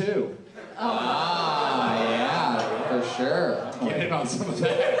 Nathan, too. Yeah, for sure. Get in on some of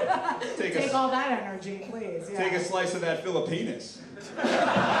that. Take all that energy, please. Yeah. Take a slice of that Filipinas.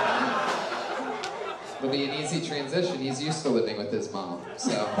 It'll be an easy transition. He's used to living with his mom,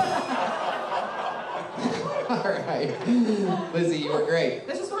 so. All right. Lizzie, you were great.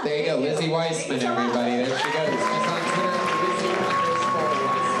 This is fun. There you go, Thank Lizzie you. Weissman, Thank you so much. everybody. There she goes. She's on Twitter,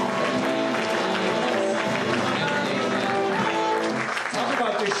 Talk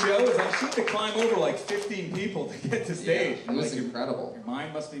about this show is I seem to climb over like 15 people to get to stage. It was incredible. Your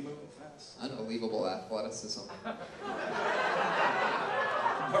mind must be moving fast. Unbelievable athleticism.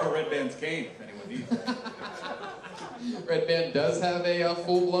 Or Red Band's cane, if anyone needs it. Red Band does have a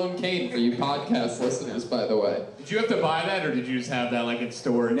full-blown cane for you podcast listeners, by the way. Did you have to buy that, or did you just have that like in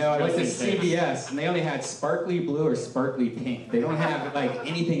storage? No, I went to just in case? CVS, and they only had sparkly blue or sparkly pink. They don't have like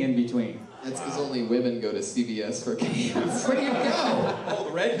anything in between. That's because only women go to CVS for canes. Where do you go? Oh,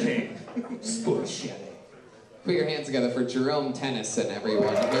 the red cane. Bullshit. Put your hands together for Jerome Tennyson,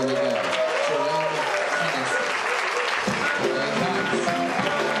 everyone. Here we go. Jerome Tennyson. Here he comes.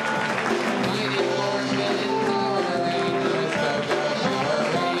 Mighty Mormon Power Rangers, go Power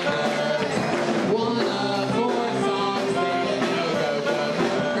Rangers. One of four songs they go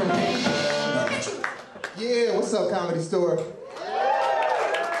Yeah, what's up, Comedy Store?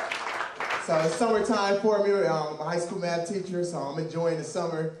 So it's summertime for me. I'm a high school math teacher, so I'm enjoying the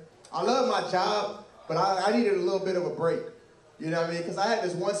summer. I love my job, but I needed a little bit of a break. You know what I mean? Because I had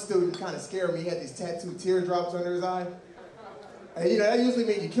this one student kind of scare me. He had these tattooed teardrops under his eye. And you know, that usually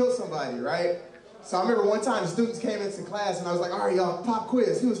means you kill somebody, right? So I remember one time the students came into class and I was like, all right, y'all, pop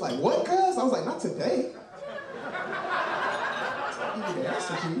quiz. He was like, what, cuz? I was like, not today. You need to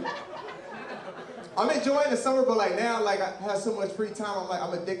answer, Keith. I'm enjoying the summer, but like now, like I have so much free time,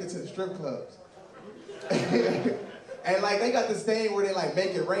 I'm addicted to the strip clubs. And like they got this thing where they like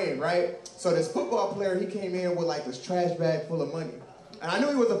make it rain, right? So this football player, he came in with like this trash bag full of money. And I knew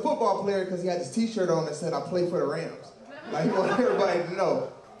he was a football player because he had this t-shirt on that said, I play for the Rams. Like he wanted everybody to know.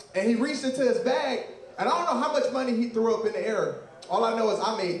 And he reached into his bag, and I don't know how much money he threw up in the air. All I know is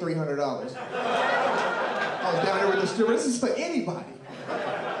I made $300. I was down there with the stripper. This is for anybody.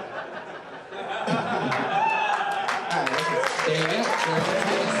 There you go.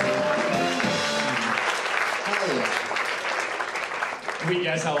 Hell yeah. Can we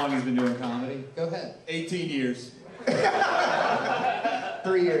guess how long he's been doing comedy? Go ahead. 18 years.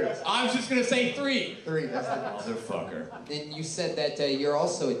 3 years. I was just gonna say 3. 3, that's the Motherfucker. And you said that you're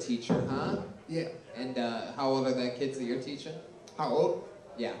also a teacher, huh? Yeah. And how old are the kids that you're teaching? How old?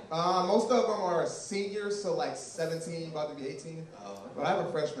 Yeah. Most of them are seniors, so like 17, about to be 18. Oh. But I have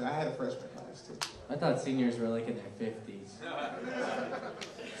a freshman. I had a freshman class too. I thought seniors were like in their 50s.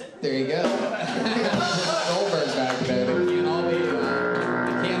 There you go. Goldberg back there.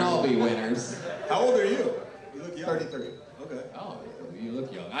 They can't all be winners. How old are you? You look young. 33. Okay. Oh, you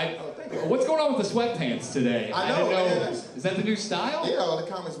look young. What's going on with the sweatpants today? I know, didn't man. Is that the new style? Yeah, all the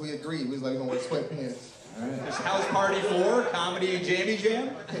comments we agreed. We was like, we're gonna wear sweatpants. All right. This house party 4, comedy jammy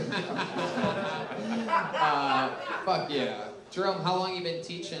jam. Fuck yeah. Jerome, how long you been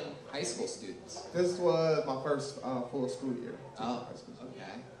teaching high school students? This was my first full school year. Oh,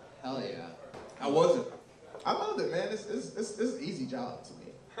 okay. Hell yeah. How was it? I loved it, man. It's an easy job to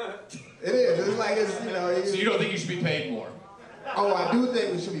me. It is. It's like it's you know. So you don't think you should be paid more? Oh, I do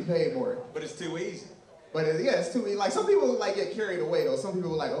think we should be paid more. But it's too easy. But it's too easy. Like some people like get carried away though. Some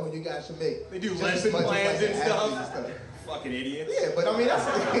people are like, oh, you guys should make. They do just lesson as much as, plans like, and the stuff. athletes and stuff. Fucking idiots. Yeah, but I mean that's.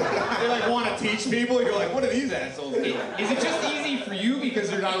 They like want to teach people, and you're like, what are these assholes doing? Is it just easy for you because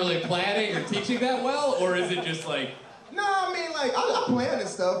you're not really planning or teaching that well, or is it just like? No, I mean like, I plan and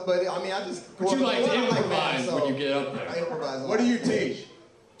stuff, but I mean, I just. But you like to improvise so when you get up there. I improvise a lot. What do you teach?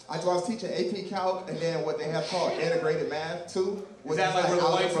 I was teaching AP Calc and then what they have called integrated math too. Is that like where the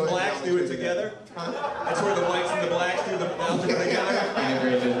whites and blacks do it together? Huh? That's where the whites and the blacks do the algebra together?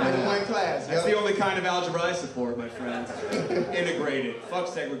 Integrated. In one class. That's the only kind of algebra I support, my friends. Integrated. Fuck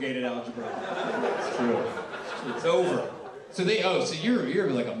segregated algebra. It's true. It's over. So so you're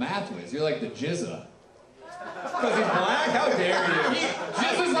like a math whiz. You're like the Jizza. Because he's black? How dare you?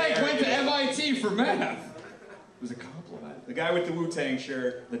 Jizza's like went to MIT for math. It was a compliment. The guy with the Wu-Tang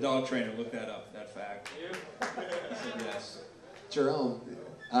shirt, the dog trainer, looked that up, that fact. He said yes. Jerome,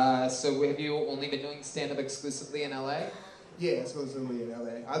 so have you only been doing stand-up exclusively in LA? Yeah, exclusively in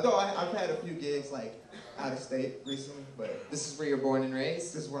LA. Although I've had a few gigs like out of state recently, but This is where you're born and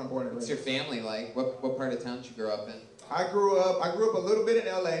raised? this is where I'm born and What's raised. your family like? What part of town did you grow up in? I grew up a little bit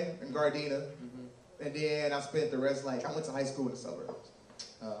in LA, in Gardena, and then I spent the rest, like, I went to high school in the suburbs.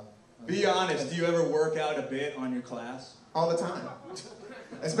 Be honest, do you ever work out a bit on your class? All the time.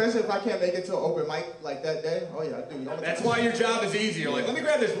 Especially if I can't make it to an open mic like that day. Oh yeah, I do. All the That's time. why your job is easier. Like, let me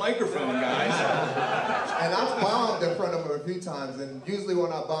grab this microphone, guys. And I've bombed in front of them a few times, and usually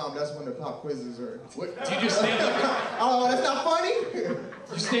when I bomb, that's when the pop quizzes are. What, do you just stand up? Oh, that's not funny?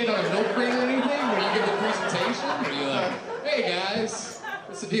 You stand on a milk crate or anything when you give the presentation? Or are you like, hey guys,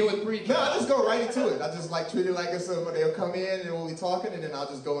 what's the deal with pre-K? No, I just go right into it. I just like treat it like it's they'll come in and we'll be talking, and then I'll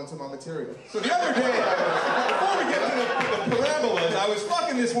just go into my material. So the other day, before we get to the parabolas, I was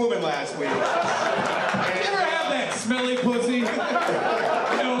fucking this woman last week. You ever have that smelly pussy? You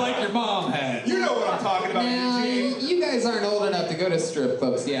know, like your mom had. You know what I'm talking about, Now, Eugene. you guys aren't old enough to go to strip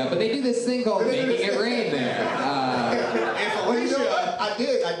clubs yet, but they do this thing called making it rain there. Well, you know what? I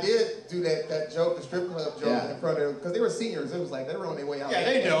did do that joke, the strip club joke Yeah. in front of them, because they were seniors. It was like they were on their way out. Yeah,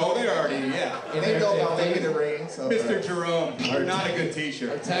 they know. They're already, yeah. And they know about making it rain. So. Mr. Jerome, you're not a good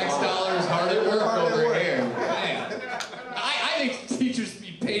teacher. Our tax dollars hard at work over here. Man, I think teachers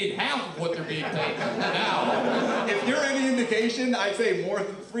be paid half of what they're being paid now. If you're any indication, I'd say more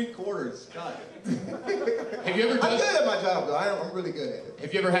than 3/4. God. Have you ever I'm done? good at my job, though. I'm really good at it.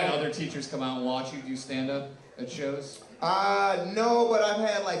 Have you ever had other teachers come out and watch you do stand-up at shows? No, but I've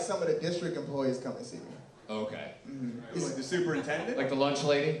had like some of the district employees come and see me. Okay. Like the superintendent? Like the lunch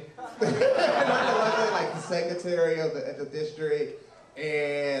lady? Like the secretary of the district.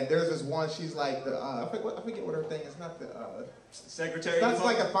 And there's this one, she's like the, I forget what her thing is, not the, Secretary? that's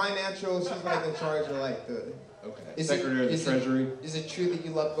like a financial, she's like in charge of like the, Okay. Secretary of the Treasury? Is it true that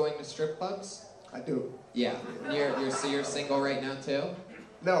you love going to strip clubs? I do. Yeah. So you're single right now too?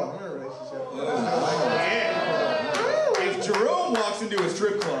 No, I'm in a relationship. Yeah. If Jerome walks into a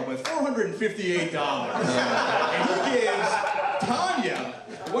strip club with $458 and he gives Tanya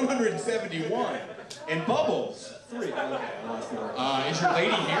 $171 and Bubbles $3. Okay, I lost the word. Is your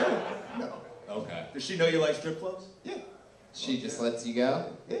lady here? No. Okay. Does she know you like strip clubs? Yeah. She just lets you go?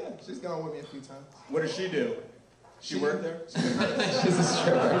 Yeah, she's gone with me a few times. What does she do? She work there? She's a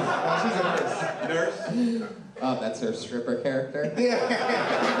stripper. No, she's a nurse. Nurse? Oh, that's her stripper character?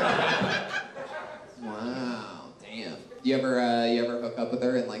 Yeah. Wow, damn. You ever hook up with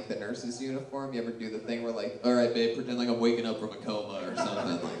her in like the nurse's uniform? You ever do the thing where like, all right, babe, pretend like I'm waking up from a coma or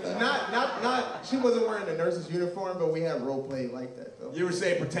something like that? Not, she wasn't wearing the nurse's uniform, but we had role play like that though. You ever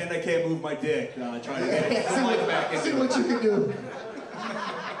say, pretend I can't move my dick, trying to get some life back into See it. what you can do.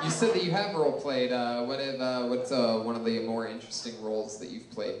 You said that you have role played. What's one of the more interesting roles that you've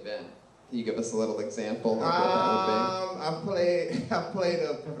played been? Can you give us a little example of what that would be? I played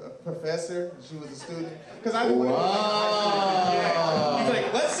a professor. She was a student. Because I Whoa. Yeah. He's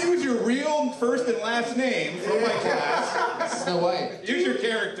like, let's see what your real first and last name from my class. Snow White. Here's your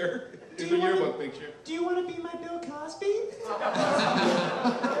character. Here's a yearbook picture. Do you want to be my Bill Cosby?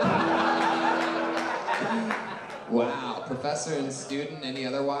 Wow, professor and student. Any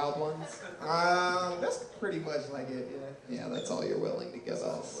other wild ones? That's pretty much like it. Yeah. Yeah, that's all you're willing to give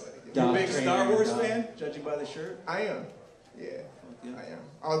us. You a big Star Wars fan, judging by the shirt? I am. Yeah, I am.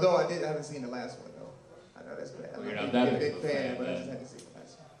 Although I haven't seen the last one though. I know that's bad. You're I'm not that a big of a fan, fan, but I then. just haven't seen the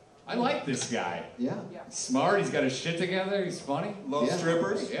last one. I like this guy. Yeah. He's smart, he's got his shit together, he's funny. Loves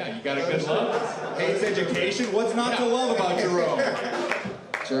strippers. Yeah, you got a good love. Hates education. What's not to love about Jerome?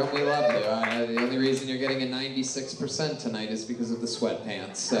 Jerome, we love you. The only reason you're getting a 96% tonight is because of the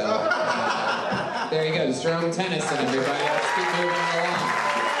sweatpants. So there you go. It's Jerome Tennyson, everybody. Let's keep moving along.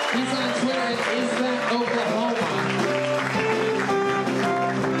 He's on Twitter at Is That Oklahoma.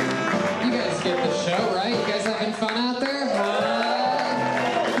 You guys get the show, right? You guys having fun out there?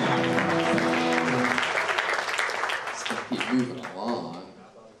 Just gonna keep moving along.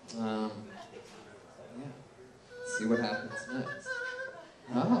 Yeah. See what happens next.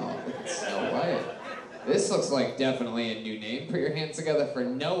 Oh, look at Snow White. This looks like definitely a new name. Put your hands together for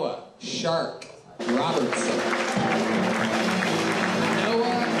Noah Shark Robertson.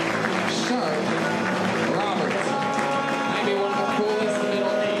 Noah Shark Robertson. Might be one of the coolest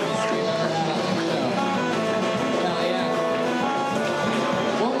middle names we've ever had on the show. Hell yeah.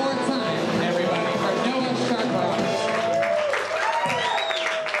 One more time, everybody, for Noah Shark Robertson.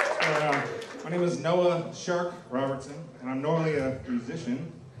 My name is Noah Shark Robertson, and I'm normally a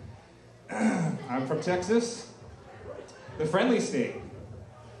musician. I'm from Texas, the friendly state.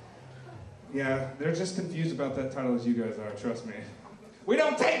 Yeah, they're just confused about that title as you guys are, trust me. We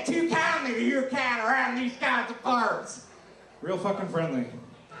don't take too kindly to your kind around these kinds of parts. Real fucking friendly.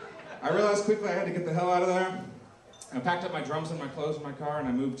 I realized quickly I had to get the hell out of there. I packed up my drums and my clothes in my car and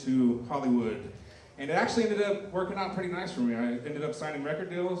I moved to Hollywood. And it actually ended up working out pretty nice for me. I ended up signing record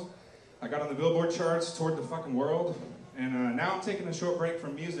deals. I got on the Billboard charts, toured the fucking world. And now I'm taking a short break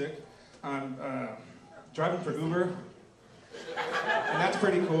from music. I'm driving for Uber, and that's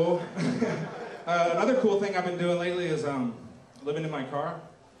pretty cool. Another cool thing I've been doing lately is living in my car.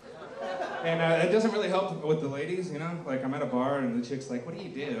 And it doesn't really help with the ladies, you know? Like, I'm at a bar, and the chick's like, what do you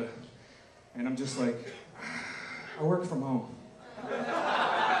do? And I'm just like, I work from home.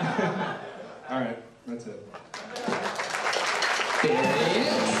 All right, that's it. There he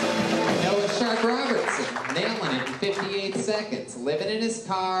is. Noah Shark Robertson, nailing it in 58 seconds. Living in his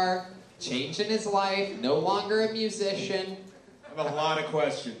car, changing his life, no longer a musician. I have a lot of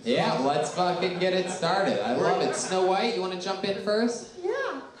questions. Yeah, let's fucking get it started. I love it. Snow White, you want to jump in first?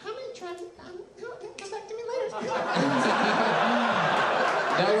 Yeah. How many times? Come back to me later.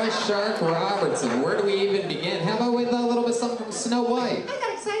 Noah Shark Robertson, where do we even begin? How about with a little bit something from Snow White? I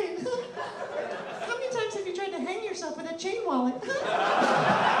got excited. How many times have you tried to hang yourself with a chain wallet?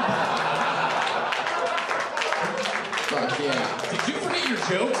 Fuck yeah. Did you forget your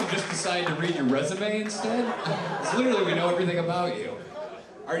jokes and just decide to read your resume instead? Because literally we know everything about you.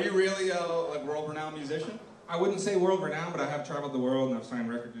 Are you really a like world-renowned musician? I wouldn't say world-renowned, but I have traveled the world, and I've signed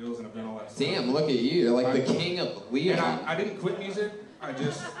record deals, and I've done all that stuff. Damn, look at you. You're like the king of Leon. And I didn't quit music.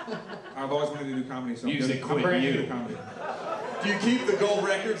 I've always wanted to do comedy, so Music I'm quit brand new you. to comedy. Do you keep the gold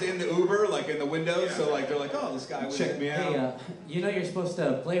records in the Uber, like in the windows? Yeah. So like they're like, oh, this guy was Check me out. Hey, you know you're supposed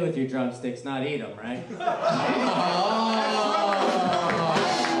to play with your drumsticks, not eat them, right? Oh,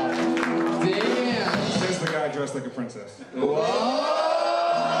 damn. Says the guy dressed like a princess. Whoa.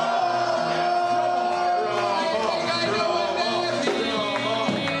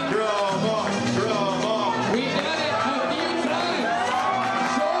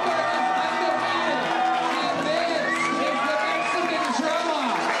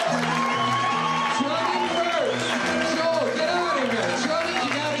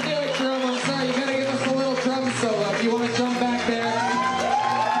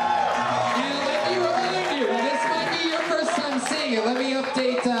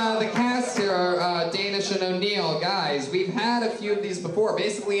 We've had a few of these before.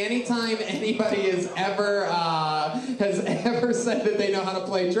 Basically, anytime anybody has ever said that they know how to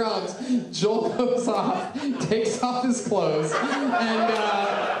play drums, Joel goes off, takes off his clothes,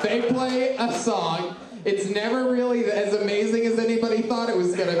 and they play a song. It's never really as amazing as anybody thought it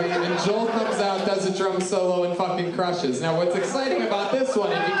was gonna be, and then Joel comes out, does a drum solo, and fucking crushes. Now, what's exciting about this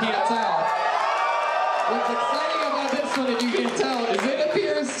one, if you can't tell, is it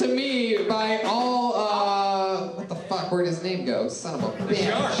appears to me by all, where'd his name go? Son of a bitch.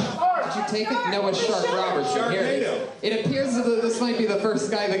 Did you take it? Noah Shark Robertson. Here it is. It appears that this might be the first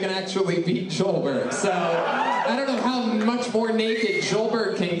guy that can actually beat Joelberg. So, I don't know how much more naked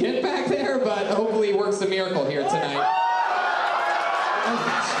Joelberg can get back there, but hopefully he works a miracle here tonight. Oh,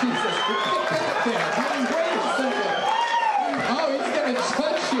 Jesus. Get back there. Wait a second. Oh, he's gonna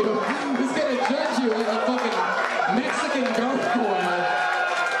judge you. He's gonna judge you like a fucking Mexican gargoyle.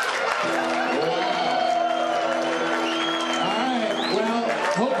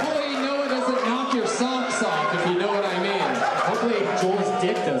 Hopefully Noah doesn't knock your socks off, if you know what I mean. Hopefully Joel's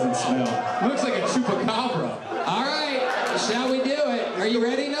dick doesn't smell. Looks like a chupacabra. All right, shall we do it? Are you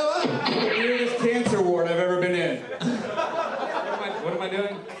ready, Noah? The weirdest cancer ward I've ever been in. What am I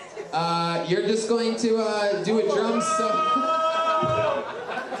doing? You're just going to do a drum solo.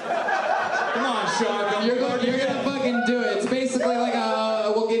 Come on, Shark. You're gonna fucking do it. It's basically like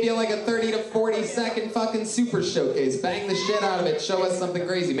we'll give you like a 30 to 40 second fucking super showcase. Bang the shit out of it. Show us something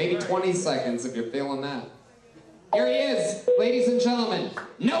crazy. Maybe 20 seconds if you're feeling that. Here he is, ladies and gentlemen,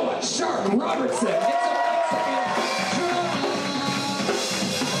 Noah Shark Robertson. It's a Mexican drum.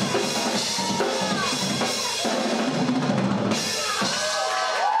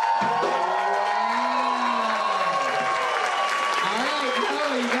 All right,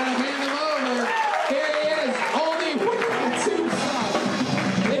 Noah,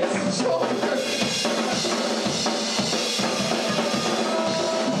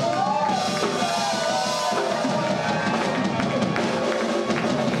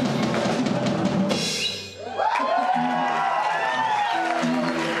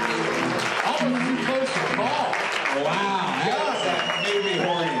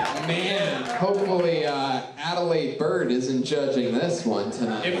 isn't judging this one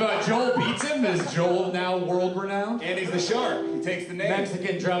tonight. If Joel beats him, is Joel now world renowned? And he's the shark. He takes the name.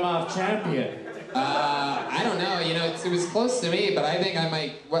 Mexican drum-off champion. I don't know. You know, it was close to me, but I think I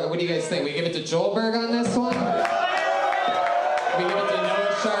might. What do you guys think? We give it to Joelberg on this one? We give it to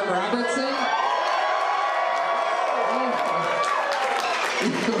Noah Shark Robertson?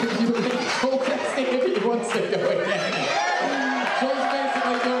 Joel's asking if he wants to go again. Joel's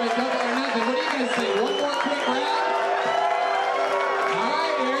basically doing a double or nothing. What are you going to say? One more quick round? All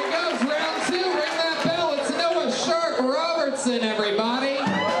right, here he goes. Round 2. Ring that bell. It's Noah Shark Robertson, everybody.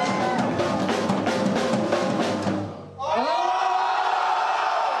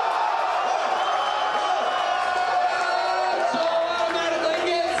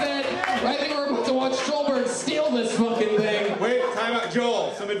 This fucking thing. Wait, time out.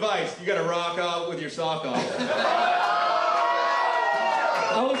 Joel, some advice. You gotta rock out with your sock off.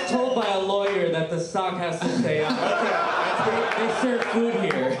 I was told by a lawyer that the sock has to stay on. They serve food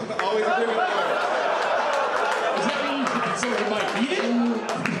here. Always a good lawyer. Does that mean someone might eat it?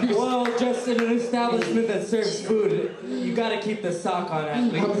 Well, just in an establishment that serves food, you gotta keep the sock on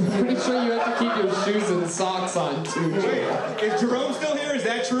at least. I'm pretty sure you have to keep your shoes and socks on too. Wait, is Jerome still here? Is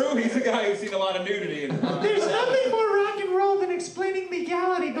that true? He's a guy who's seen a lot of nudity. There's nothing more rock and roll than explaining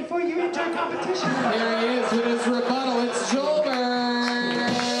legality before you enter a competition. Here he is with his rebuttal. It's Joelberg.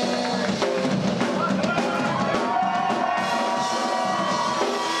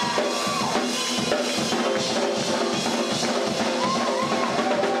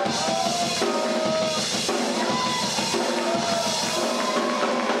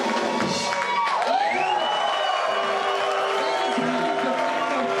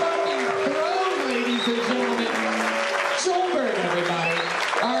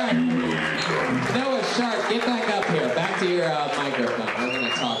 Get back up here. Back to your microphone. We're going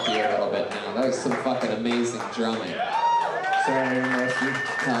to talk to you a little bit now. That was some fucking amazing drumming. Sorry, Rusty.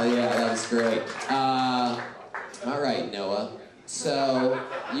 Hell yeah, that was great. All right, Noah. So,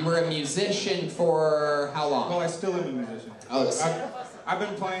 you were a musician for how long? Well, I still am a musician. Oh, I've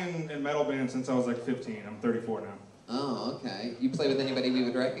been playing in metal bands since I was like 15. I'm 34 now. Oh, okay. You play with anybody we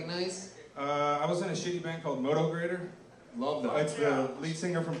would recognize? I was in a shitty band called Moto Grader. Love them. It's the lead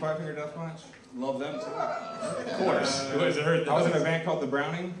singer from Five Finger Death Punch. Love them too. Of course. Who hasn't heard that? I was in a band called The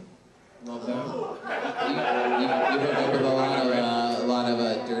Browning. Love them. You hooked up with a lot of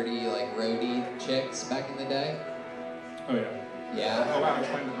dirty, like, roadie chicks back in the day? Oh, yeah. Yeah? Oh, wow,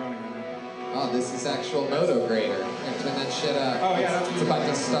 explain The Browning. Oh, this is actual Moto Grader. Here, turn that shit up. Oh, yeah, that's It's about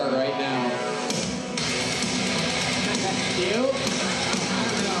to start right now. You? I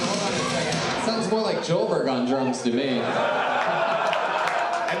don't know, hold on a second. Sounds more like Joelberg on drums to me.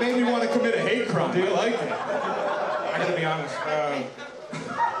 That made me want to commit a hate crime. I like it. I gotta be honest.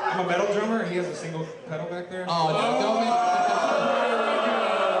 I'm a metal drummer. He has a single pedal back there. Oh, no, don't make...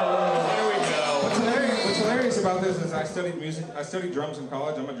 There we go. What's hilarious about this is I studied music. I studied drums in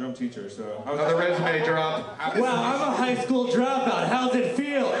college. I'm a drum teacher, so I was Another resume drop. Wow, I'm a high school dropout. How's it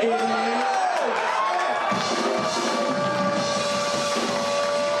feel?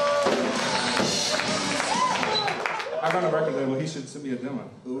 I run a record label. He should send me a demo.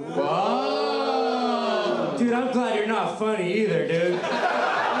 Whoa! Dude, I'm glad you're not funny either, dude.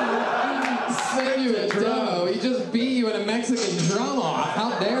 Send you a demo. He just beat you in a Mexican drum off.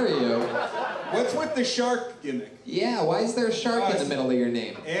 How dare you? What's with the shark gimmick? Yeah, why is there a shark in the middle of your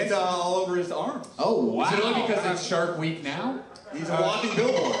name? And all over his arms. Oh, wow. Is it only because it's Shark Week now? He's a walking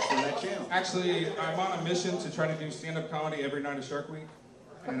billboard for that channel. Actually, I'm on a mission to try to do stand-up comedy every night of Shark Week.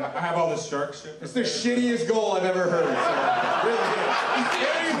 And I have all this shark shit. It's the shittiest goal I've ever heard. So, really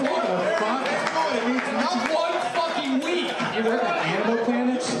What the fuck? It means Not one fucking week. You work on Animal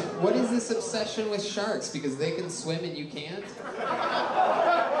Planet? What is this obsession with sharks? Because they can swim and you can't?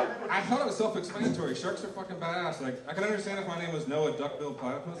 I thought it was self-explanatory. Sharks are fucking badass. Like, I can understand if my name was Noah Duckbill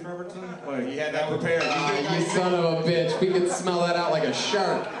Platypus Robertson. Like, he had that prepared. You son of a bitch. We could smell that out like a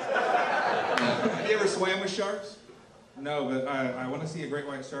shark. Have you ever swam with sharks? No, but I want to see a great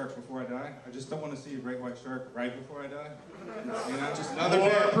white shark before I die. I just don't want to see a great white shark right before I die. You know, just another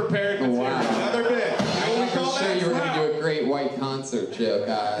bit. Prepared. Wow. Another bit. I'm sure you were going to do a great white concert joke.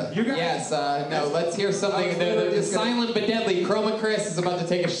 Yes, no, let's hear something. The silent but deadly Chroma Chris is about to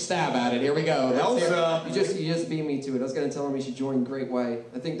take a stab at it. Here we go. Elsa. You just beat me to it. I was going to tell him he should join Great White.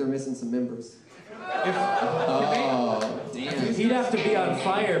 I think they're missing some members. Oh, damn. He'd have to be on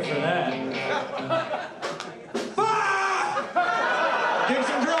fire for that. Give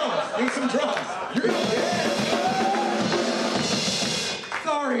some drums. Give some drums. You're gonna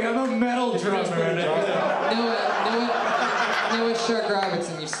Sorry, I'm a metal drummer. Noah Shark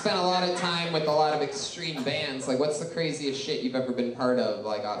Robertson, you've spent a lot of time with a lot of extreme bands. Like, what's the craziest shit you've ever been part of,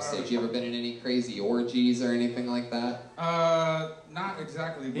 like, off stage? You ever been in any crazy orgies or anything like that? Not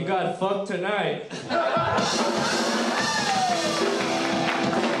exactly. You got fucked tonight.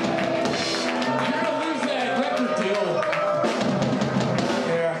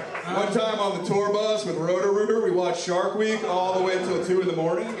 One time on the tour bus with Roto-Rooter, we watched Shark Week all the way until 2 in the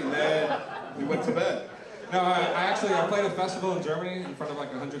morning, and then we went to bed. No, I played a festival in Germany in front of like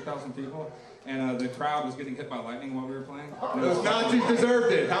 100,000 people, and the crowd was getting hit by lightning while we were playing. Those Nazis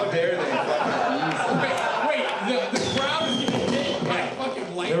deserved it. How dare they? Wait, the crowd was getting hit by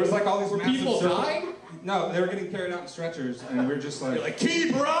fucking lightning? There was like all these Were massive people circles. dying? No, they were getting carried out in stretchers, and we were just like... You're like,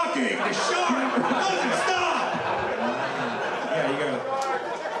 keep rocking! The shark doesn't stop! Yeah, you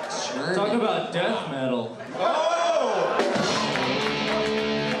gotta... Talk about death metal. Oh!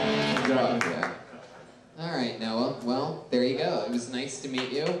 Yeah. All right, Noah. Well, there you go. It was nice to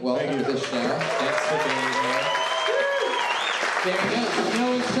meet you. Welcome to the show. Thanks for being here. There you go.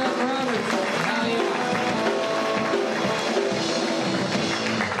 Noah Shark Robertson. How you?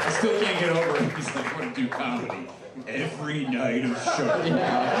 I still can't get over it. He's like, I want to do comedy every night of Shark Week.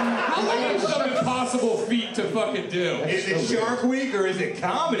 How long It's some impossible feat to fucking do. Is it Shark Week or is it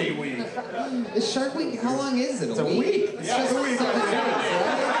Comedy Week? Is Shark Week? How long is it? It's a week. It's Yeah, just it's a week. 7 days,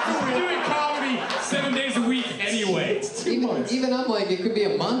 right? We're doing comedy 7 days a week anyway. Even I'm like, it could be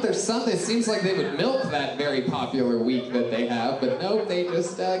a month or something. It seems like they would milk that very popular week that they have, but nope, they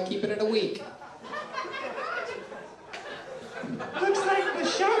just keep it in a week. Looks like the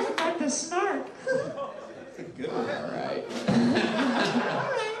shark got the snark. Good. All right. All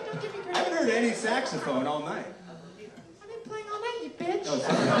right, don't give me I credit. haven't heard any saxophone all night. I've been playing all night, you bitch. Oh,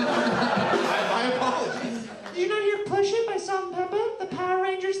 sorry. My apologies. Do you not hear Push It by Salt and Pepper, the Power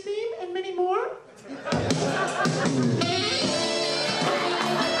Rangers theme, and many more?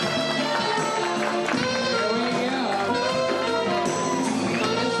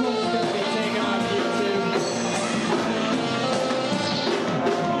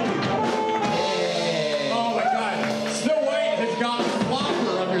 Oh my God, Snow White has gotten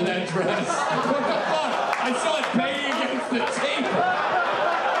flopper under that dress. What the fuck? I saw it banging against the table.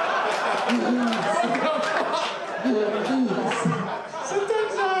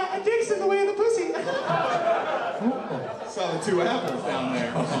 Sometimes a dick's in the way of the pussy. Saw the 2 apples down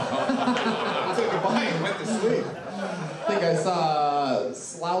there. Took a bite and went to sleep. I think I saw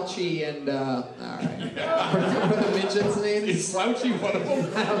Slouchy and, all right. What are the midgets' names? Is Slouchy one of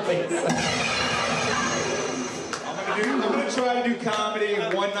them? I don't think so. I'm gonna try to do comedy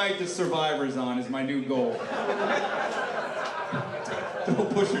one night the Survivor's on is my new goal. Don't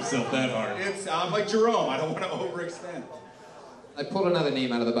push yourself that hard. I'm like Jerome, I don't want to overextend. I pulled another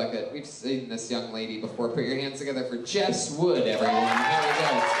name out of the bucket. We've seen this young lady before. Put your hands together for Jess Wood, everyone. Here we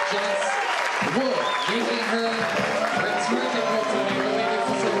go. It's Jess Wood. Making her return to Cultivator. Maybe this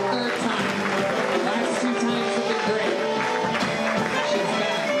is her 3rd time. Last 2 times have been great. She's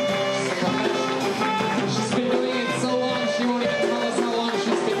back. She's a professional. She's been doing it so long, she won't even tell us how long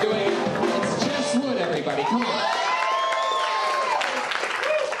she's been doing it. It's Jess Wood, everybody. Come on.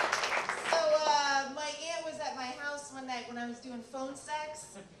 So, my aunt was at my house one night when I was doing phone sex,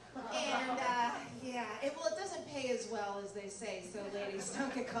 and, it doesn't pay as well as they say, so ladies,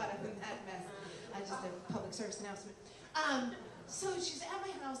 don't get caught up in that mess. Just a public service announcement. So she's at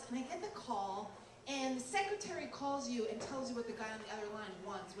my house, and I get the call, and the secretary calls you and tells you what the guy on the other line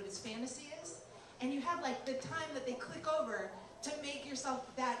wants, what his fantasy is, and you have, like, the time that they click over to make yourself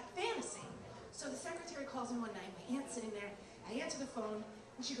that fantasy. So the secretary calls me one night, my aunt's sitting there, I answer the phone,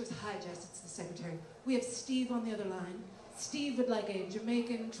 and she goes, "Hi, Jess, it's the secretary. We have Steve on the other line. Steve would like a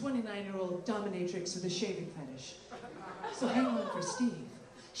Jamaican 29-year-old dominatrix with a shaving fetish. So hang on for Steve."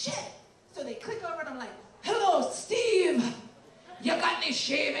 Shit! So they click over and I'm like, "Hello, Steve! You got any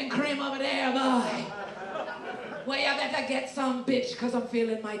shaving cream over there, boy? Well, you better get some, bitch, because I'm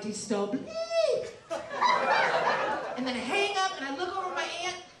feeling mighty stubbly." And then I hang up and I look over at my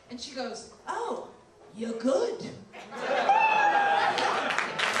aunt and she goes, "Oh, you're good."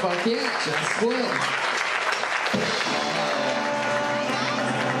 Fuck yeah, Jess Wood.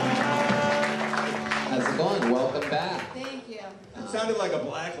 How's it going? Welcome back. Thank you. It sounded like a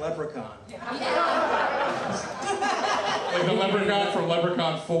black leprechaun. Like the leprechaun from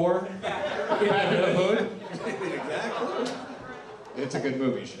Leprechaun 4? Back in the Hood? Exactly. It's a good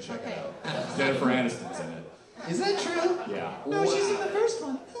movie, you should check it out. Jennifer Aniston's in it. Is that true? Yeah. No, she's in the first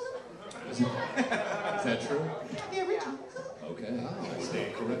one. Is that true? The original. Okay. I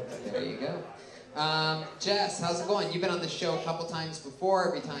stay correct. There you go. Jess, how's it going? You've been on the show a couple times before.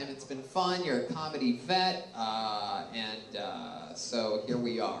 Every time it's been fun. You're a comedy vet. So here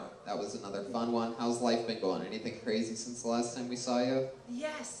we are. That was another fun one. How's life been going? Anything crazy since the last time we saw you?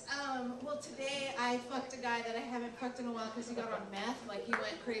 Yes. Well, today I fucked a guy that I haven't fucked in a while because he got on meth. Like, he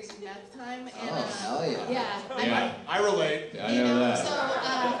went crazy meth time. And, hell yeah. Yeah. I relate. I know that. So,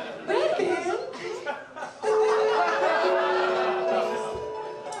 Redman.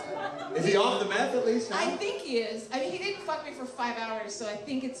 Is he off the meth at least? I think he is. I mean, he didn't fuck me for 5 hours, so I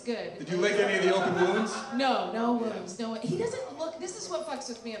think it's good. Did you lick any of the open wounds? No wounds. No. He doesn't look. This is what fucks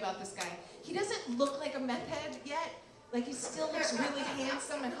with me about this guy. He doesn't look like a meth head yet. Like, he still looks really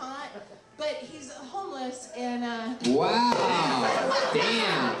handsome and hot, but he's homeless and. Wow!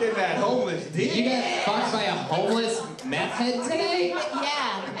 Damn! Look at that homeless dick. You got fucked by a homeless meth head today?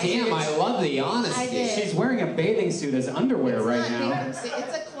 Yeah. Damn! I love the honesty. I did. She's wearing a bathing suit as underwear It's right not now. bathing suit,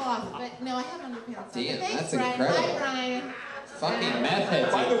 it's a cloth, but no, I have underpants on. Damn, Thanks, that's Brian. incredible. Hi, Brian. Fucking meth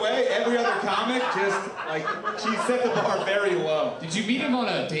heads. By the way, every other comic just, like, she set the bar very low. Did you meet him on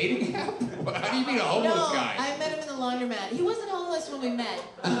a dating app? How do you meet a homeless No, guy? I met him in the laundromat. He wasn't homeless when we met.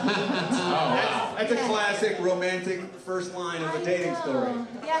 That's a classic romantic first line of a dating story.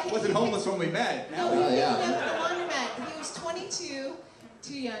 Yeah, he Wasn't homeless when we met. No, he met him at the laundromat. He was 22.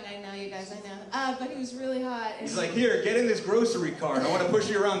 Too young, I know, you guys, I know. But he was really hot. He's like, here, get in this grocery cart. I want to push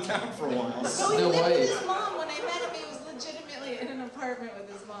you around town for a while. So he lived with his mom. When I met him, he was legitimately in an apartment with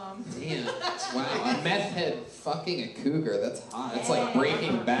his mom. Damn. Wow. A meth head fucking a cougar. That's hot. It's like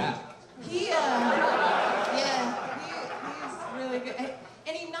Breaking Bad. He's really good.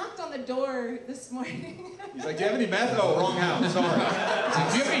 And he knocked on the door this morning. He's like, do you have any meth? Oh, wrong house. Sorry.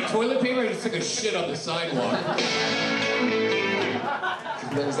 Do you have any toilet paper? I just took a shit on the sidewalk.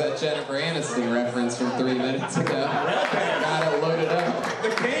 There's that Jennifer Aniston reference from 3 minutes ago. Got it loaded up. The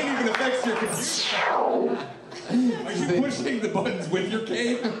cane even affects your computer. Are you pushing the buttons with your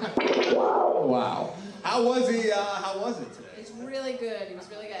cane? Wow. How was he? How was it today? It's really good. He was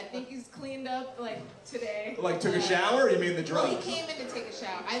really good. I think he's cleaned up, like, today. Like, took a shower, or you mean the drugs? Well, he came in to take a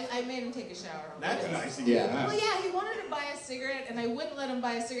shower. I made him take a shower. That's nice of you. Yeah. Well, yeah, he wanted to buy a cigarette, and I wouldn't let him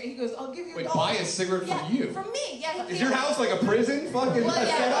buy a cigarette. He goes, I'll give you Wait, $1. buy a cigarette from you? From me, yeah. Is your house like a prison fucking Well,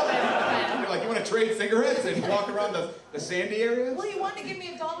 yeah. setup? You're like, you want to trade cigarettes and walk around the sandy area? Well, he wanted to give me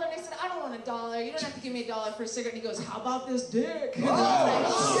 $1, and I said, I don't want $1. You don't have to give me $1 for a cigarette. And he goes, how about this dick?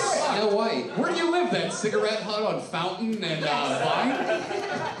 Oh, No white. Where do you live then? Cigarette hut on Fountain and Vine?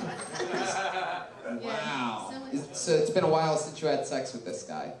 Wow. So it's been a while since you had sex with this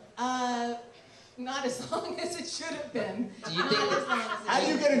guy. Not as long as it should have been. Do you Not think? as long as it How do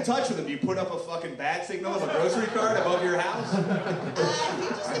you should get in touch with him? Do you put up a fucking bat signal of a grocery cart above your house? He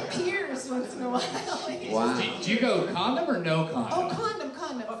just appears once in a while. Wow. Do you go condom or no condom? Oh,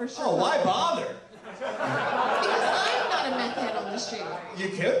 condom, for sure. Oh, why bother? Because I'm not a meth head on the street. You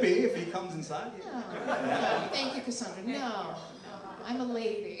could be if he comes inside you. No. Thank you, Cassandra. No. I'm a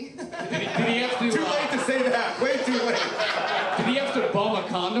lady. Did he have to? Too late to say that. Way too late. Did he have to bum a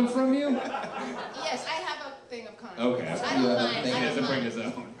condom from you? Yes, I have a thing of condoms. Okay. I don't mind. He I doesn't don't bring mind. his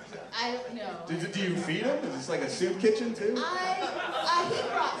own. I no. Do you feed him? Is this like a soup kitchen too? He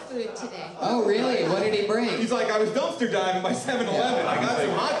brought food today. Oh, really? What did he bring? He's like, I was dumpster diving by 7-Eleven. I got some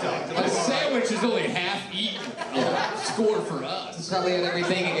hot dogs. A sandwich is only half eaten. Score for us. He probably had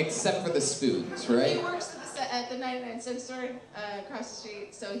everything except for the spoons, He right? works at the 99-cent store across the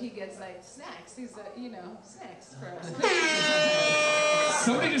street, so he gets like snacks. He's snacks for us.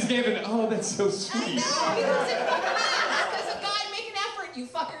 Somebody just gave it. Oh, that's so sweet. I know. He doesn't fucking matter. Does a guy make an effort, you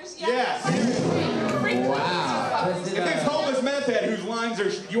fuckers? Yeah. Wow. If this homeless meth head whose lines are,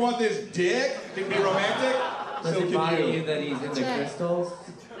 you want this dick to be romantic? Does So it can bother you. you that he's into right. crystals?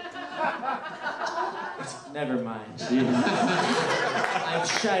 Never mind. I've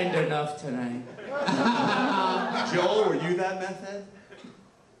shined enough tonight. Joel, were you that meth head?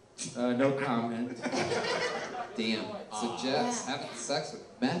 No comment. Damn. So Jeff's having sex with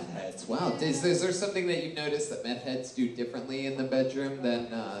meth heads. Wow. Is there something that you've noticed that meth heads do differently in the bedroom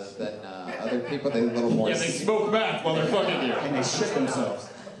than other people? They're a little more. Yeah, they smoke meth while they're fucking you. And they shit themselves.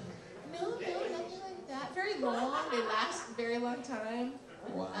 No, nothing like that. Very long. They last a very long time.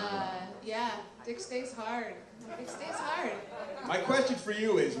 Wow. Yeah, dick stays hard. Dick stays hard. My question for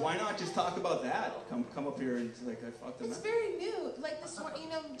you is, why not just talk about that? Come up here and like, I fucked him. It's very new. Like this morning,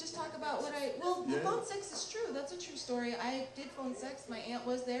 just talk about what I. Well, the Yeah. phone sex is true. That's a true story. I did phone sex. My aunt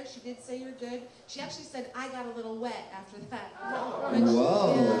was there. She did say you're good. She actually said I got a little wet after that.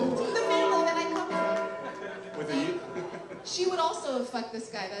 Whoa. Yeah. The family that I come from. With a She would also have fucked this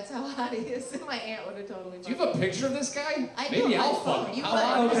guy. That's how hot he is. My aunt would have totally. Do you have a picture of this guy? I Maybe do. I'll My phone. fuck him. You How would.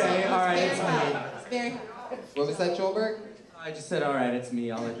 hot is Okay, that? all right, Very it's hot. me. that, Joelberg? I just said, all right, it's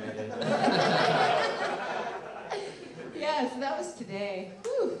me, I'll admit it. Yeah, so that was today.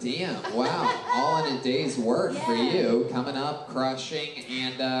 Whew. Damn, wow. All in a day's work for you. Coming up, crushing,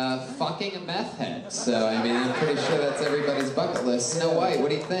 and fucking a meth head. So, I mean, I'm pretty sure that's everybody's bucket list. Snow White,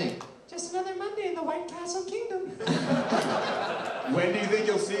 what do you think? Just another Monday in the White Castle Kingdom. When do you think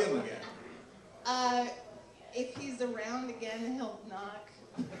you'll see him again? If he's around again, he'll knock.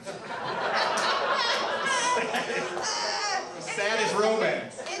 Saddest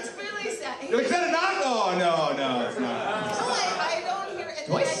romance. It's really sad. You're like, is that a knock? Oh, no, it's not. No, I don't hear it.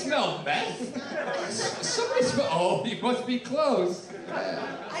 Do I smell meth? Somebody smell. Oh, you must be close.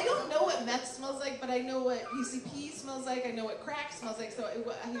 I don't know what meth smells like, but I know what UCP smells like. I know what crack smells like, so he'd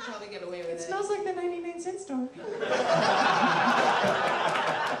probably get away with it. It smells like the 99-cent store.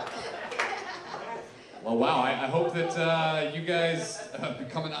 Well, wow. I hope that you guys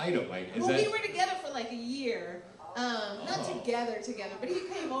become an item. Like, is Well, that? we were together for like a year. Not together, but he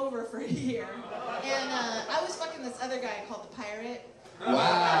came over for a year. And I was fucking this other guy called the Pirate.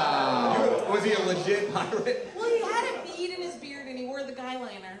 Wow. Was he a legit pirate? Well, he had a bead in his beard and he wore the guy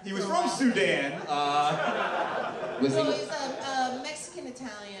liner. He was from Sudan. Was So he? he's a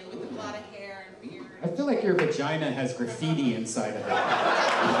Mexican-Italian with a lot of hair and beard. I feel like your vagina has graffiti inside of it. There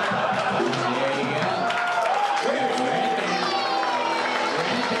you go.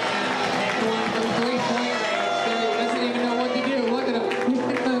 One from 3-point range. There, he doesn't even know what to do. Look at him.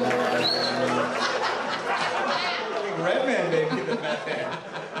 Redman maybe the meth head.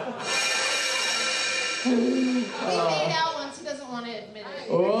 We made out once. He doesn't want to admit it.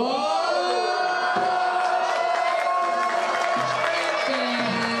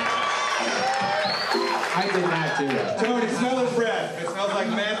 I did not do that. Tony, smell his breath. If it smells like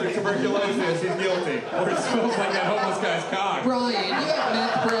meth or tuberculosis, he's guilty. Or it smells like that homeless guy's cock. Brian, you have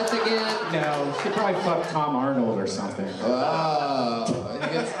meth breath again? No, she probably fucked Tom Arnold or something. Oh, he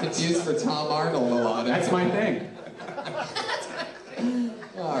gets confused for Tom Arnold a lot. That's my thing.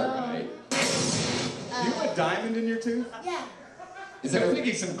 All right. Do you have a diamond in your tooth? Yeah. Is I'm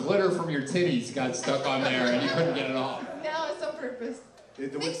thinking some glitter from your titties got stuck on there and you couldn't get it off. No, it's on purpose.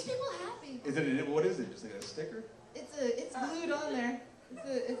 Makes people happy. What is it? Just like a sticker? It's glued on there.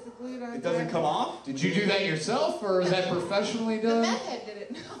 It's glued on. It doesn't come off? Did you do that yourself or is that professionally The done? meth head did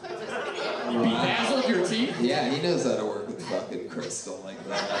it. No, I'm just kidding. You bedazzled your teeth? Yeah, he knows how to work with fucking crystal like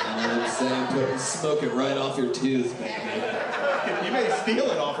that. You know what I'm saying? Smoke it right off your tooth, baby. You may steal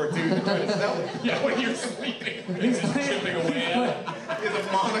it off her tooth and try to sell it. Yeah, when you're sleeping. He's chipping away at it. He has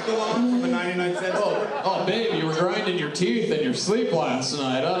a monocle on from the 99-cent store. Oh, babe, you were grinding your teeth in your sleep last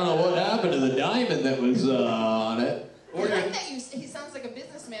night. I don't know what happened to the diamond that was on it. I like that he sounds like a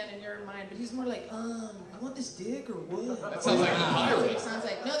businessman in your mind, but he's more like, you want this dick or what? That sounds like the pirate. It sounds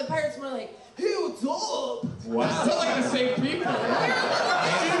like, no, the pirate's more like, hey, what's up? Wow. They sound like the same people. Are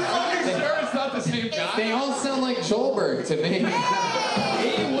you fucking sure it's not the same guy? They all sound like Joelberg to me.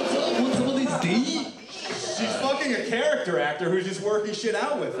 Hey, what's up? Want some of this D? She's fucking a character actor who's just working shit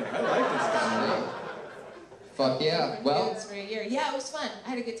out with her. I like this guy. Fuck yeah. Well, Dudes for a year. Yeah, it was fun. I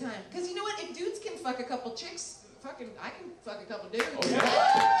had a good time. Because you know what? If dudes can fuck a couple chicks, I can fuck a couple dudes. Oh, yeah.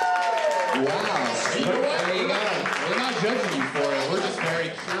 wow. You know what? There you go. We're not judging you for it. We're just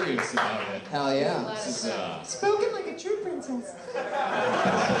very curious about it. Hell yeah. This is, Spoken like a true princess.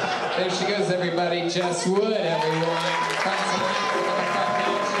 There she goes, everybody. Jess Wood, everyone. Find some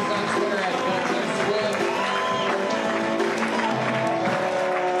She's on Twitter at Jess Wood.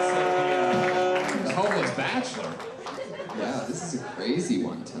 the homeless bachelor. Yeah, this is a crazy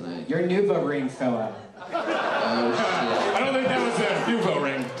one tonight. Your Nuva ring fell out. Oh, shit. I don't think that was a Nuvo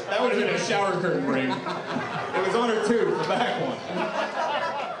ring. That would have been a shower curtain ring. It was on her tooth, the back one.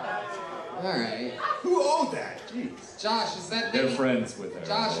 All right. Who owned that? Jeez. Josh, is that They're thing... friends with her.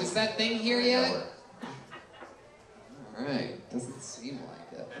 Josh, is that thing here yet? All right. Doesn't seem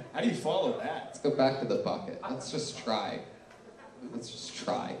like it. How do you follow that? Let's go back to the bucket. Let's just try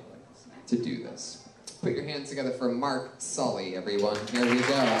to do this. Put your hands together for Mark Sully, everyone. Here we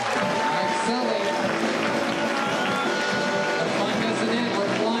go. Mark Sully. The fun doesn't end.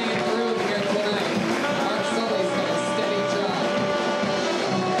 We're flying through here tonight. Mark Sully's got a steady job.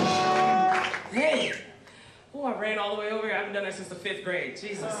 Hey! Oh, I ran all the way over here. I haven't done that since the 5th grade.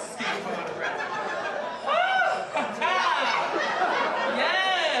 Jesus. Excuse me for my breath.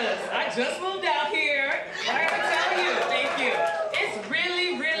 Yes! I just moved out here. I gotta tell you, thank you. It's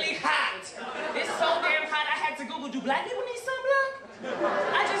really, really hot. It's so damn hot, I had to Google, do black people need sunblock?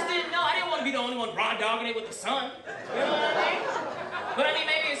 I just didn't know. I didn't want to be the only one raw dogging it with the sun. You know what I mean? But I mean,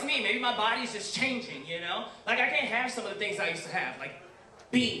 maybe it's me. Maybe my body's just changing, you know? Like, I can't have some of the things I used to have, like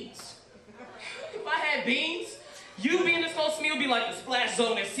beans. If I had beans, you'll be like the splash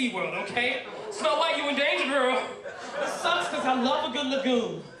zone at SeaWorld, okay? Snow White, you in danger, girl. It sucks because I love a good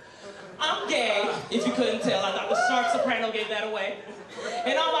lagoon. I'm gay, if you couldn't tell. I thought the Shark Soprano gave that away.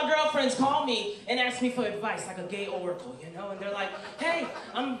 And all my girlfriends call me and ask me for advice, like a gay oracle, you know? And they're like, hey,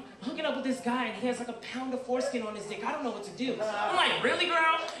 I'm hooking up with this guy and he has like a pound of foreskin on his dick. I don't know what to do. I'm like, really,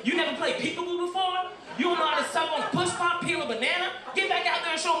 girl? You never played peekaboo before? You don't know how to suck on a push pop, peel a banana? Get back out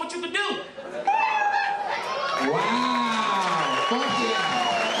there and show them what you can do. Wow! Fuck yeah!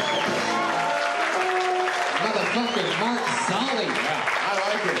 Motherfucking Mark Solly. Yeah, I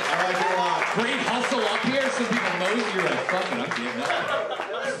like it. I like it a lot. Great hustle up here. Some people know you're like, fucking, I'm getting up.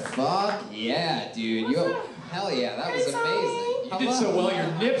 Fuck yeah, dude. You, hell yeah, that was amazing. You did so well, your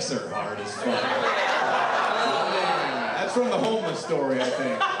nips are hard as fuck. That's from the homeless story, I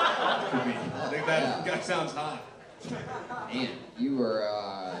think. Could be. I think that guy sounds hot. Man, you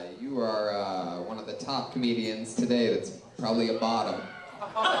are one of the top comedians today that's probably a bottom.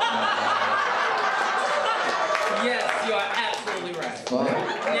 Yes, you are absolutely right. Fuck. No,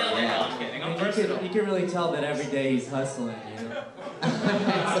 I'm kidding. I'm versatile. You can really tell that every day he's hustling, you know?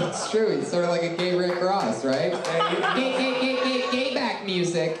 It's true, he's sort of like a gay Rick Ross, right? Gay back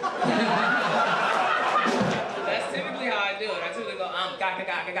music. That's typically how I do it. I typically go,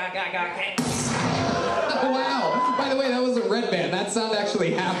 ga. Wow. By the way, that was a red band. That sound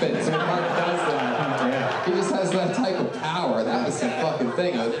actually happens when Mark does that. Yeah. He just has that type of power. That was some fucking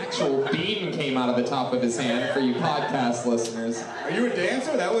thing. An actual bean came out of the top of his hand for you podcast listeners. Are you a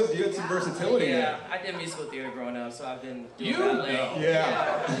dancer? You had some versatility Yeah, there. I did musical theater growing up, so I've been doing You? ballet.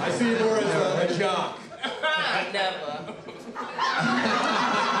 Yeah. I see you more as a jock. Never.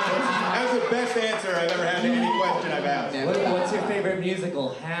 That's the best answer I've ever had to any question I've asked. What's your favorite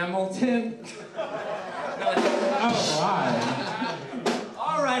musical? Hamilton? Oh, my.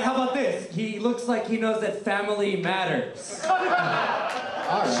 All right, how about this? He looks like he knows that family matters. All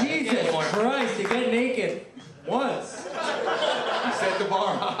right. Jesus Christ, you get naked once. You set the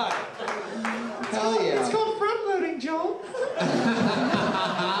bar high. Hell yeah. It's called front-loading, Joel.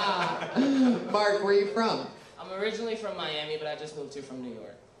 Mark, where are you from? I'm originally from Miami, but I just moved here from New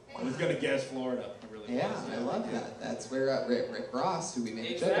York. I was gonna guess Florida. I really Yeah, was. I love that. That's where Rick Ross, who we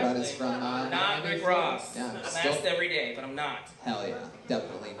made a joke about, is from. Not Miami, Rick Florida. Ross. Yeah, I'm still. asked every day, but I'm not. Hell yeah,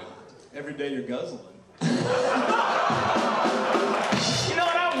 definitely not. Every day you're guzzling. You know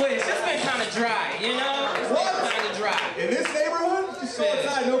what? I wish. It's been kind of dry, you know? It's been kind of dry. In this neighborhood? Just go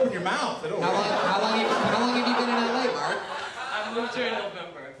outside and open your mouth. It'll How long have you been in LA, Mark? I moved here in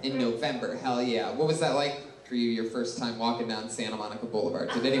November. In November, hell yeah. What was that like for you, your first time walking down Santa Monica Boulevard?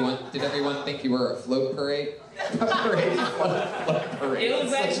 Did everyone think you were a float parade? Float parade. It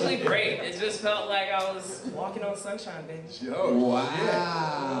was actually great. It just felt like I was walking on sunshine, baby.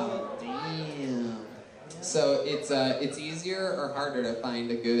 Wow. Damn. So it's easier or harder to find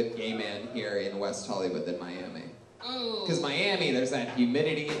a good gay man here in West Hollywood than Miami? Because Miami, there's that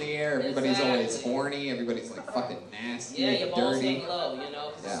humidity in the air. Everybody's always horny. Everybody's like fucking nasty, Yeah, your balls dirty. hang low, you know,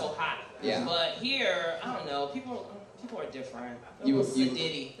 because it's so hot. Yeah. But here, I don't know, people are different. They're a little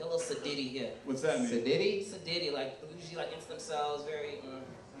sedity. They're a little sedity here. What's that mean? Sedity? Sedity, like, usually like into themselves, very,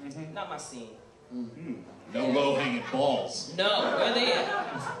 not my scene. No low-hanging balls. No, where they at?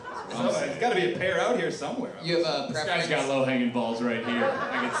 There's got to be a pair out here somewhere. You have a This preference? guy's got low-hanging balls right here.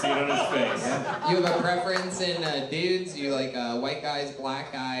 I can see it on his face. You have a preference in dudes? You like white guys,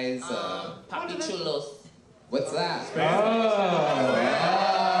 black guys? Papi chulos. What's that? Spanish.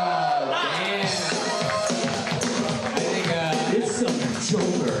 Damn. It's some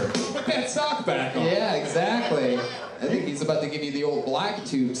joker. Put that sock back on. Yeah, exactly. I think he's about to give you the old black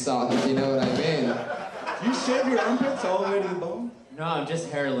tube sock, if you know what I mean. Do you shave your armpits all the way to the bone? No, I'm just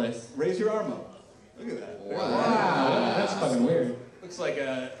hairless. Raise your arm up. Look at that. Wow. That's fucking weird. Looks like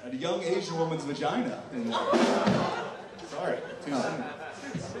a young Asian woman's vagina. Sorry, too soon.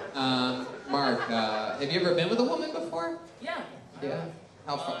 Mark, have you ever been with a woman before? Yeah. Yeah.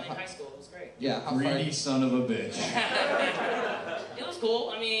 How far? In high school, it was great. Yeah, how far? Greedy son of a bitch. It was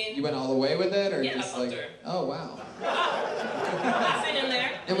cool. I mean, You went all the way with it, or Yeah, just I like? fucked her. Oh wow. I sit in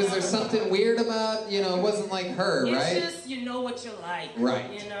there. And was there something weird about? It wasn't like her, It's right? just, you know what you like. Right.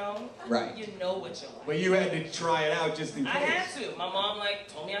 You know? Right. You know what you like. But you had to try it out just in case. I had to. My mom,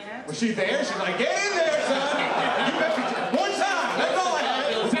 told me I had to. Was she there? She's like, get in there, son! You bet you one time! That's all I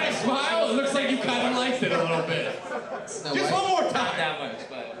had! Was that a smile? It looks like you kind of liked it a little bit. Snow Just White. one more Not time! that much,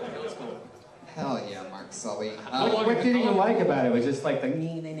 but it was cool. Hell yeah, Mark Sully. What didn't you like about it? Was just like the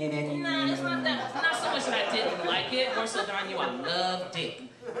No, it's not that. Not so much that I didn't like it, more so that I knew I loved it.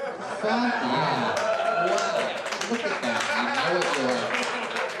 Fuck yeah. Wow. Look at that. You know what you like.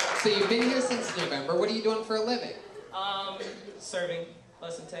 So you've been here since November. What are you doing for a living? Serving,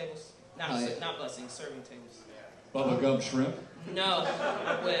 bussing tables. Oh, yeah. Not bussing, serving tables. Bubba Gum Shrimp? No,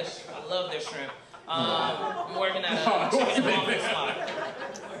 I wish. I love their shrimp. I'm working at a chicken and waffle spot.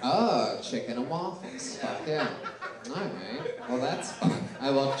 Oh, chicken and waffles. Fuck yeah. Alright. Well, that's fun. I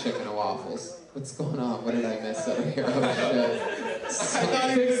love chicken and waffles. What's going on? What did I miss over here? Oh,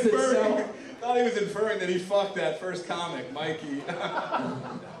 shit. thought he was inferring that he fucked that first comic, Mikey.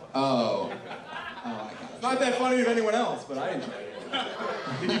 Oh. It's not that funny to anyone else, but I enjoyed it.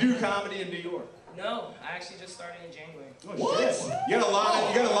 Did you do comedy in New York? No, I actually just started in January. Oh, shit. You got a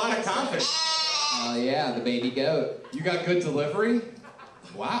lot of confidence. Oh yeah, the baby goat. You got good delivery?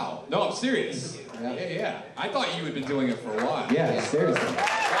 Wow. No, I'm serious. Yeah. I thought you had been doing it for a while. Yeah, seriously.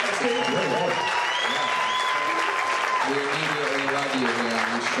 We immediately love you here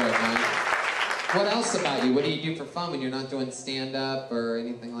on this show, man. What else about you? What do you do for fun when you're not doing stand-up or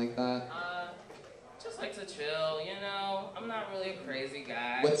anything like that? Just like to chill, you know. I'm not really a crazy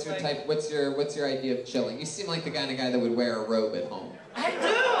guy. What's your type? What's your idea of chilling? You seem like the kind of guy that would wear a robe at home. I do.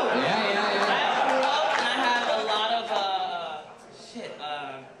 Yeah. I have a robe and I have a lot of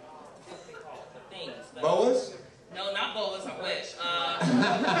what they call the things. Boas? No, not boas. I wish.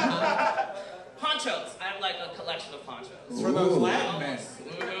 Ponchos. I have like a collection of ponchos. It's for those Latin men.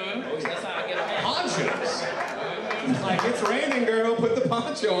 That's how I get them in. Ponchos? It's like, it's raining, girl. Put the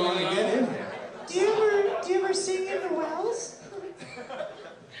poncho on and get in there. Do you ever sing in the wells?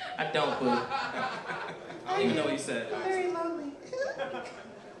 I don't, boo. I don't even know what you said. Very lonely.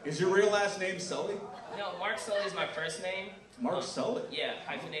 Is your real last name Sully? No, Mark Sully is my first name. Mark Sully? Yeah,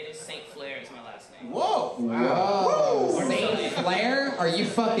 hyphenated. Saint Flair is my last name. Whoa! Whoa! Saint Flair? Are you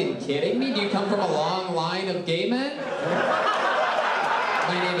fucking kidding me? Do you come from a long line of gay men?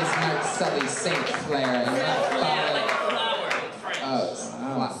 My name is Mark Sully Saint Flair. Yeah, like a flower in French. Oh,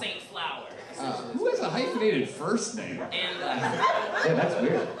 Saint Flower. Who has a hyphenated first name? And last name. Yeah, that's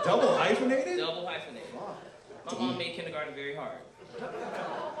weird. Double hyphenated? Double hyphenated. My mom made kindergarten very hard. 2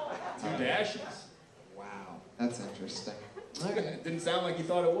 dashes. wow. That's interesting. It didn't sound like you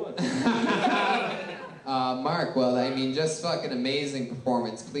thought it would. Mark, well, I mean, just fucking amazing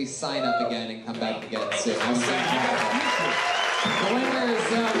performance. Please sign up again and come back again soon. The winner is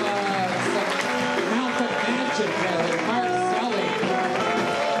some Malcolm Magic there with Mark Sully.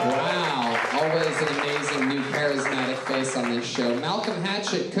 Wow, always an amazing new charismatic face on this show. Malcolm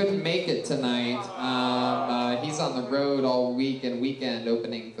Hatchett couldn't make it tonight. He's on the road all week and weekend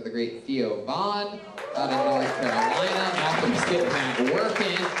opening for the great Theo Vaughn out in North Carolina. Malcolm's getting back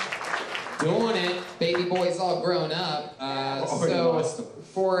working, doing it. Baby boy's all grown up. So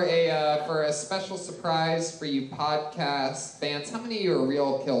for a special surprise for you podcast fans, how many of you are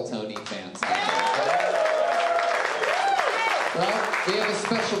real Kill Tony fans? Well, we have a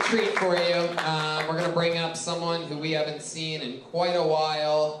special treat for you. We're going to bring up someone who we haven't seen in quite a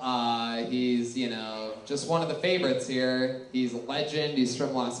while. He's, just one of the favorites here. He's a legend. He's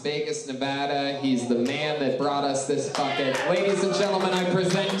from Las Vegas, Nevada. He's the man that brought us this bucket. Ladies and gentlemen, I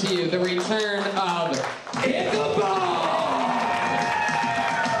present to you the return of Ichabod!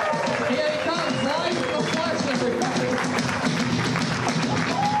 Here he comes, live from the flesh, everybody.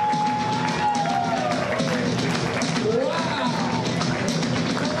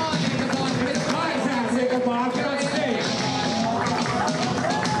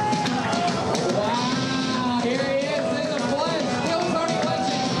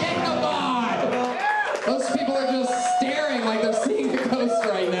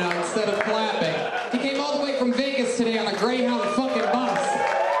 Greyhound fucking bus.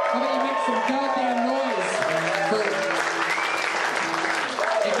 How about you make some goddamn noise for...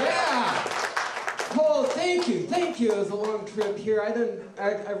 Yeah! Oh, thank you. It was a long trip here.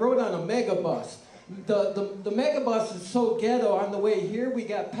 I rode on a megabus. The megabus is so ghetto. On the way here, we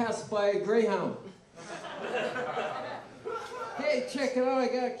got passed by a Greyhound. Hey, check it out. I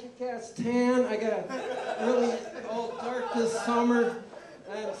got a kick-ass tan. I got really all dark this summer.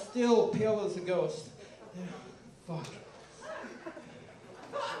 I'm still pale as a ghost. Fuck.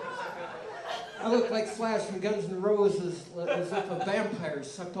 I look like Slash from Guns N' Roses, as if a vampire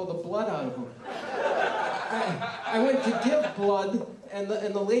sucked all the blood out of him. I went to give blood, and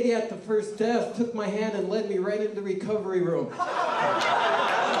the lady at the first desk took my hand and led me right into the recovery room. When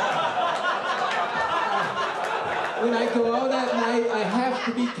I go out at night, I have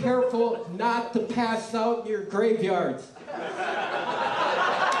to be careful not to pass out near graveyards.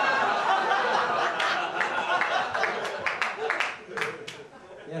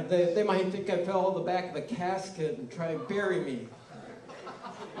 Yeah, they might think I fell on the back of a casket and try and bury me.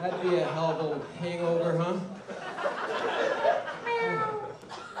 That'd be a hell of a hangover, huh?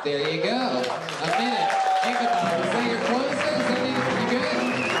 There you go. A minute. Think about it.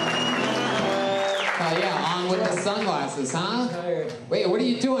 sunglasses, huh? Wait, what are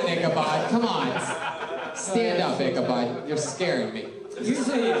you doing, Ichabod? Come on. Stand up, Ichabod. You're scaring me.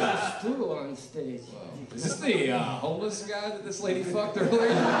 Usually there's a stool on stage. Is this the homeless guy that this lady fucked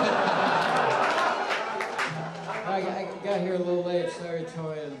earlier? I got here a little late. Sorry,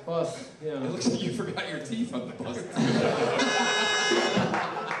 Tony. The bus, you know. It looks like you forgot your teeth on the bus.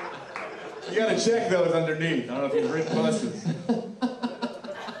 You gotta check those underneath. I don't know if you've ridden buses.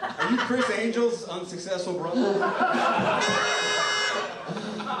 Are you Chris Angel's unsuccessful brother?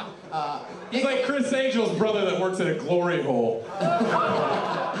 He's like Chris Angel's brother that works at a glory hole.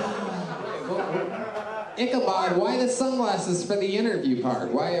 Ichabod, why the sunglasses for the interview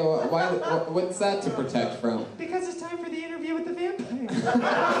part? What's that to protect from? Because it's time for the interview with the vampire.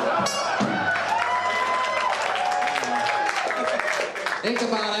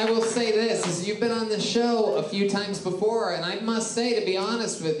 Ichabod, I will say this, is you've been on the show a few times before, and I must say, to be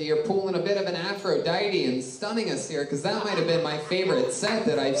honest with you, you're pulling a bit of an Aphrodite and stunning us here, because that might have been my favorite set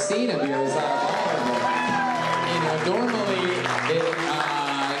that I've seen of yours.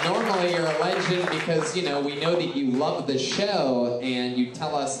 Normally you're a legend because, you know, we know that you love the show, and you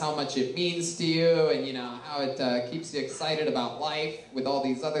tell us how much it means to you, and, you know, how it keeps you excited about life with all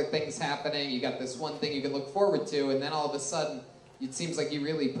these other things happening. You got this one thing you can look forward to, and then all of a sudden, it seems like you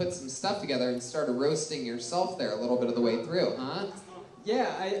really put some stuff together and started roasting yourself there a little bit of the way through, huh?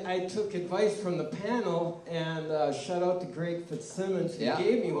 Yeah, I took advice from the panel, and shout out to Greg Fitzsimmons, who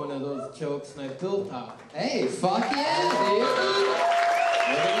gave me one of those jokes, and I built on it. Hey, fuck yeah, dude!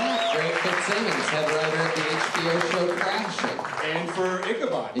 Look at that, Greg Fitzsimmons, head writer of the HBO show Crashing. And for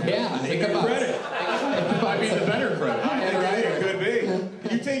Ichabod. Yeah, Ichabod. Credit. Might be the better credit. Head writer. Could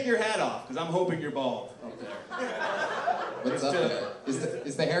be. You take your hat off, because I'm hoping you're bald up there. What's up there?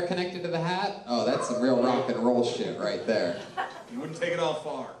 Is the hair connected to the hat? Oh, that's some real rock and roll shit right there. You wouldn't take it off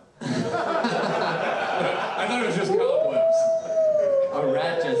far. I thought it was just cobwebs. A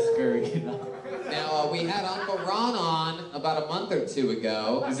rat just scurried. Now, we had Uncle Ron on about a month or two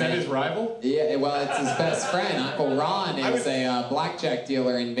ago. Is that his rival? Yeah, well, it's his best friend. Uncle Ron is a blackjack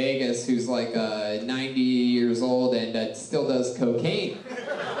dealer in Vegas who's like 90 years old and still does cocaine.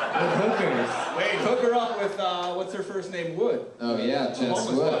 With hookers. Wait, hook her up with, what's her first name, Wood? Oh, yeah, Jess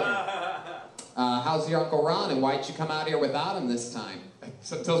Wood. How's your Uncle Ron, and why'd you come out here without him this time?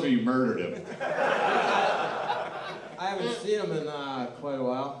 Something tells me you murdered him. I haven't seen him in quite a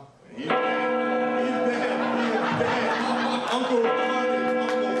while. He's dead. Uncle Ron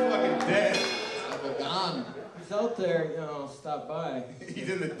is fucking dead. Uncle Gone. He's out there, you know, stop by. He's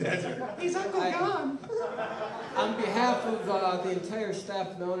in the desert. He's Uncle Gone. On behalf of the entire staff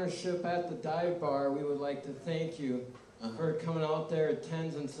and ownership at the dive bar, we would like to thank you for coming out there.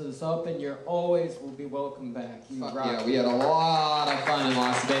 Attendance is up, and you always will be welcome back. You rock. Yeah, we had a lot of fun in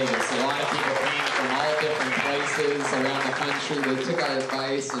Las Vegas. A lot of people came from all different places around the country. They took our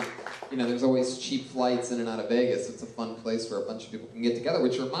advice, and you know, there's always cheap flights in and out of Vegas. It's a fun place where a bunch of people can get together,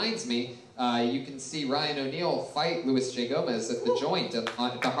 which reminds me, you can see Ryan O'Neal fight Luis J. Gomez at the Joint at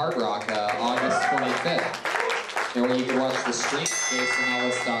the Hard Rock August 25th. And where you can watch the stream at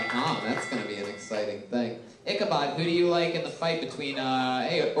jasonellis.com. That's going to be an exciting thing. Ichabod, who do you like in the fight between,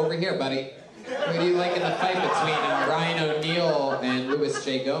 hey, over here, buddy. Who do you like in the fight between Ryan O'Neal and Luis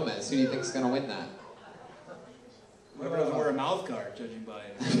J. Gomez? Who do you think is going to win that? Whoever doesn't wear a mouth guard, judging by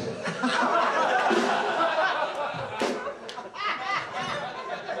it.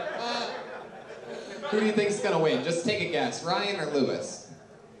 Who do you think is going to win? Just take a guess. Ryan or Luis?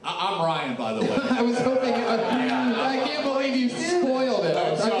 I'm Ryan, by the way. I was hoping. I can't believe you spoiled it.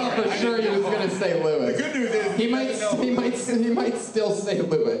 I thought for sure he was going to say Luis. The good news is he might still say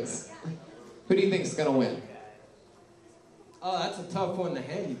Luis. Who do you think is going to win? Oh, that's a tough one to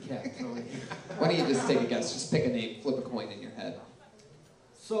handicap, Tony. Why don't you just take a guess? Just pick a name, flip a coin in your head.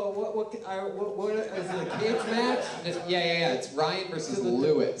 So what is it, a cage match? Yeah. It's Ryan versus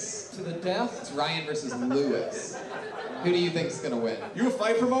Luis. To the death? It's Ryan versus Luis. Who do you think is going to win? You a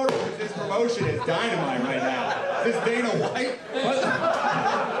fight promoter? This promotion is dynamite right now. This Dana White?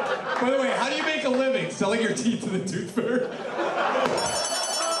 By the way, how do you make a living? Selling your teeth to the tooth fairy?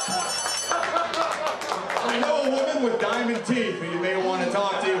 I know a woman with diamond teeth who you may want to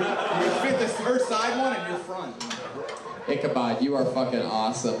talk to. You can fit her side one and your front. Ichabod, you are fucking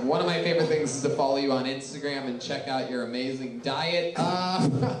awesome. One of my favorite things is to follow you on Instagram and check out your amazing diet.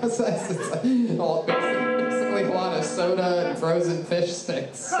 It's basically a lot of soda and frozen fish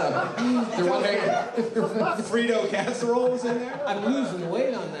sticks. So, you're wondering Frito casseroles in there? I'm losing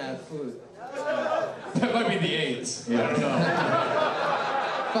weight on that food. That might be the AIDS. I don't know.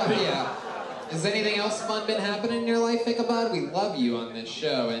 Fuck yeah. Has anything else fun been happening in your life, Ichabod? We love you on this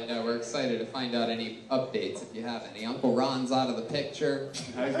show, and we're excited to find out any updates if you have any. Uncle Ron's out of the picture.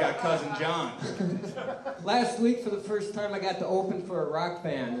 He's got Cousin John. Last week, for the first time, I got to open for a rock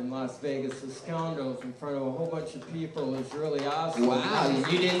band in Las Vegas, the Scoundrels, in front of a whole bunch of people. It was really awesome. Wow,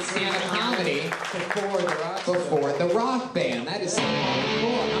 you did stand-up comedy before the rock band. That is so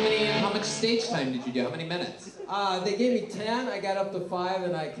cool. How much stage time did you do? How many minutes? They gave me 10. I got up to 5,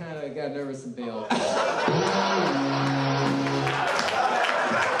 and I kind of got nervous and bailed. That's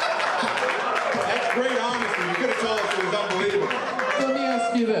great honesty. You could have told us it was unbelievable. Let me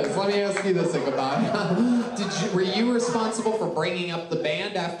ask you this, Ichabod. Were you responsible for bringing up the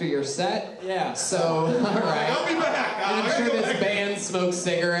band after your set? Yeah. So, all right. I'll be back. And I'm sure this band smoked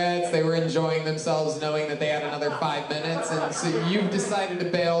cigarettes. They were enjoying themselves knowing that they had another 5 minutes. And so you decided to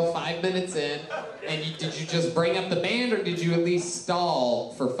bail 5 minutes in. And did you just bring up the band, or did you at least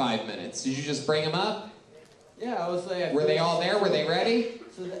stall for 5 minutes? Did you just bring them up? Yeah, I was like... Were they all there? Were they ready?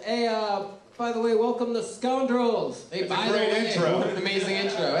 So, hey, by the way, welcome to Scoundrels. Hey, by the way, intro. What an amazing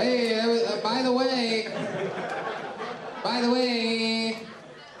intro. Hey, by the way,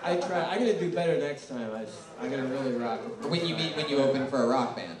 I try. I'm gonna do better next time. I'm gonna really rock it. When you open for a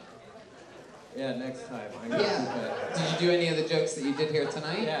rock band. Yeah, next time. I'm gonna do better. Did you do any of the jokes that you did here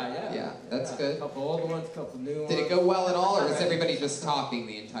tonight? Yeah. Yeah, that's good. A couple old ones, a couple new ones. Did it go well at all, or was everybody just talking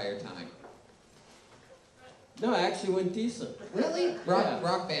the entire time? No, it actually went decent. Really?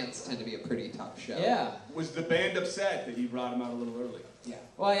 Rock bands tend to be a pretty tough show. Yeah. Was the band upset that you brought him out a little early? Yeah.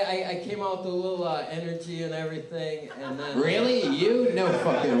 Well, I came out with a little energy and everything, and then... Really? You? No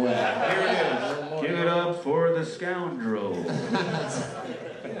fucking way. Here it is. Give it up for the Scoundrel.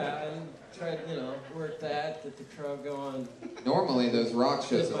 Yeah, and tried, work that, get the crowd going. Normally those rock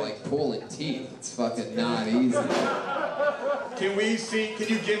shows are like pulling teeth. It's fucking not easy. Can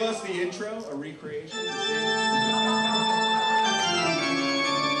you give us the intro, a recreation?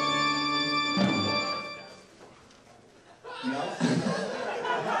 No?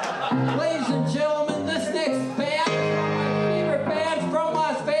 Ladies and gentlemen, this next band, my favorite band from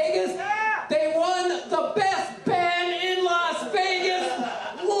Las Vegas, they won the best band in Las Vegas.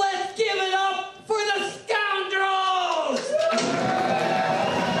 Let's give it up for the Scoundrels!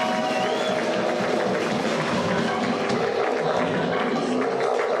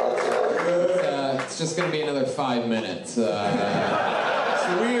 It's just gonna be another 5 minutes.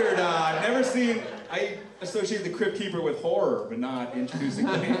 It's weird. I associate the Crypt Keeper with horror, but not introducing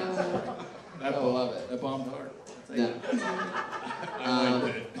bands. I love it. That bombed hard. Yeah.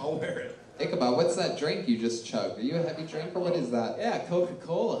 I'll wear it. Ichabod, what's that drink you just chugged? Are you a heavy drinker? What is that? Yeah,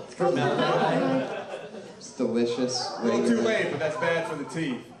 Coca-Cola. It's for melon. It's delicious. A little too late, but that's bad for the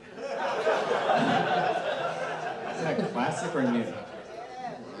teeth. Is that classic or new?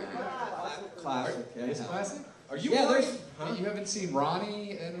 Classic. It's classic? Are you Yeah, worried there's... that you haven't seen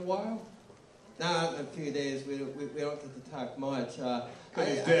Ronnie in a while? Nah, in a few days. We don't get to talk much. Because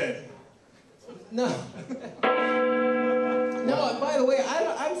he's dead. No. No, by the way,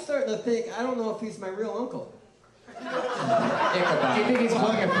 I'm starting to think, I don't know if he's my real uncle. Do you think he's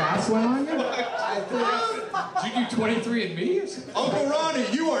pulling a fast one on you? I think... Did you do 23andMe or something? Uncle Ronnie,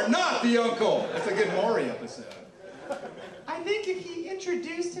 you are not the uncle! That's a good Maury episode. I think if he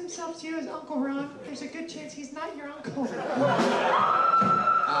introduced himself to you as Uncle Ron, there's a good chance he's not your uncle.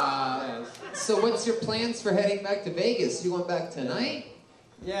 So what's your plans for heading back to Vegas? You went back tonight?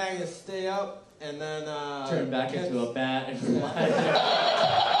 Yeah, I'm gonna stay up and then Turn back into a bat and fly.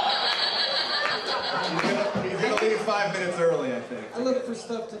 He's gonna leave 5 minutes early, I think. I look for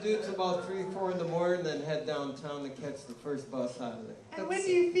stuff to do till about 3, 4 in the morning, then head downtown to catch the first bus out of there. And when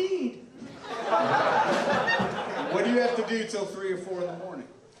do you feed? What do you have to do till 3 or 4 in the morning?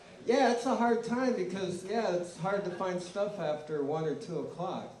 Yeah, it's a hard time because, it's hard to find stuff after 1 or 2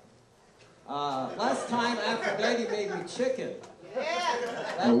 o'clock. Last time, Aphrodite made me chicken.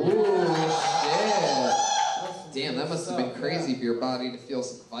 Ooh, shit. Damn, that must have been crazy for your body to feel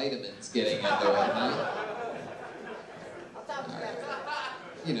some vitamins getting into it, huh?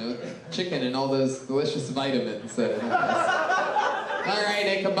 Chicken and all those delicious vitamins. All right,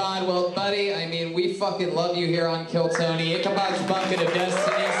 Ichabod. Well, buddy, we fucking love you here on Kill Tony. Ichabod's Bucket of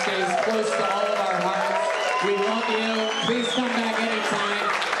Destiny stays close to all of our hearts. We love you. Please come back anytime.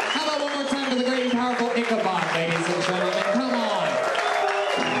 How about one more time for the great and powerful Ichabod, ladies and gentlemen? Come on.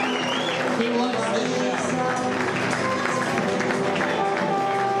 He loves this show.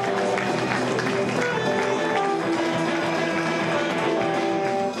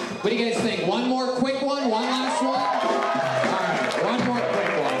 What do you guys think? One more quick one? One last one? All right, one more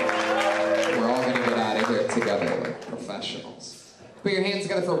quick one. We're all going to get out of here together like professionals. Put your hands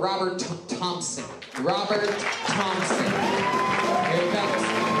together for Robert Thompson. Robert Thompson. Here he comes.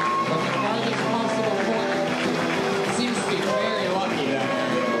 From the farthest possible corner. Seems to be very lucky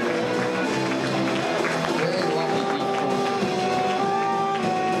down there. Very lucky deep corner.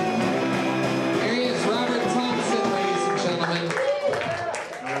 Here he is, Robert Thompson, ladies and gentlemen.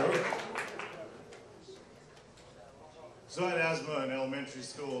 So I had asthma in elementary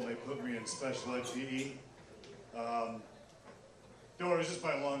school, and they put me in special ed PE. Don't worry, it was just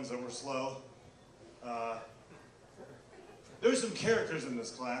my lungs that were slow. There were some characters in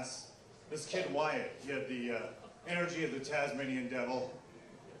this class. This kid Wyatt, he had the energy of the Tasmanian devil,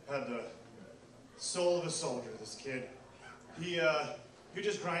 had the soul of a soldier, this kid. He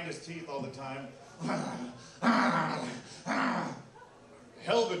just grind his teeth all the time.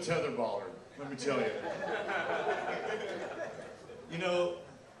 Hell of a tetherballer, let me tell you. You know,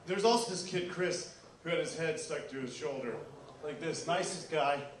 there's also this kid, Chris, who had his head stuck to his shoulder. Like this, nicest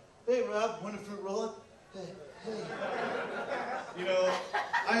guy. Hey, Rob, want a fruit roll-up? Hey, hey. You know,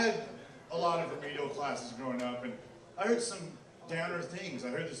 I had a lot of remedial classes growing up, and I heard some downer things. I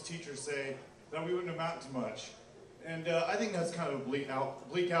heard this teacher say that we wouldn't amount to much. And I think that's kind of a bleak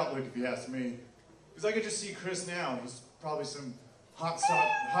outlook, if you ask me. Because I could just see Chris now. He's probably some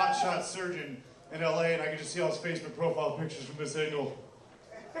hotshot surgeon in LA, and I could just see all his Facebook profile pictures from this angle.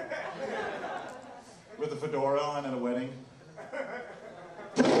 With a fedora on at a wedding.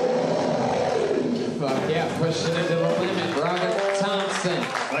 Fuck yeah, pushing it to the limit. Robert Thompson.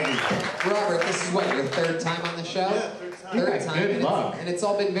 Thank you. Robert, this is what, your third time on the show? Yeah, third time. Third time. Good luck. And it's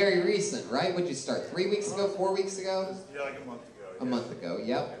all been very recent, right? Would you start 3 weeks ago, 4 weeks ago? Yeah, like a month ago. A month ago,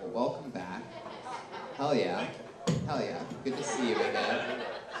 yep. Well, welcome back. Hell yeah. Hell yeah. Good to see you again.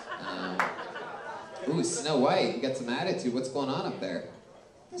 Ooh, Snow White, you got some attitude. What's going on up there?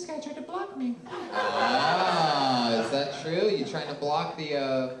 This guy tried to block me. Ah, is that true? You trying to block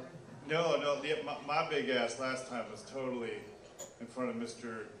the, No, my big ass last time was totally in front of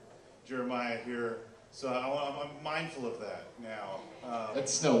Mr. Jeremiah here. So I'm mindful of that now.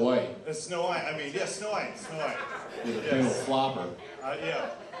 That's Snow White. That's Snow White. I mean, yeah, Snow White. Snow White. With a big old flopper. Yeah.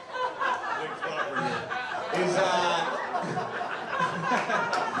 Big flopper here.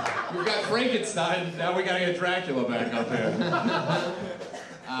 We've got Frankenstein, now we gotta get Dracula back up here.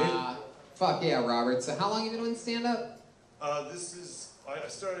 Fuck yeah, Robert. So how long have you been doing stand-up? I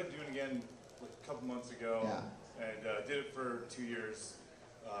started doing it again like a couple months ago. Yeah. And did it for 2 years,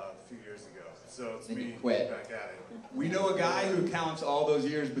 a few years ago. So it's Then me you quit. back at it. We know a guy who counts all those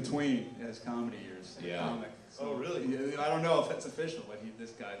years between as comedy years. Yeah. Comic. So, Oh, really? I don't know if that's official, but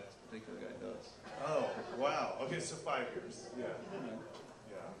this particular guy does. Oh, wow. Okay, so 5 years. Yeah.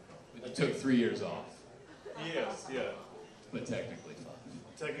 You took 3 years off, Yes, yeah. but technically 5.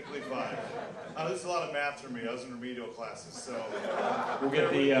 Technically 5. There's a lot of math for me. I was in remedial classes, so. We'll get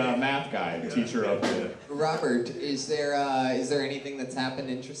the math guy, the teacher up there. Robert, is there anything that's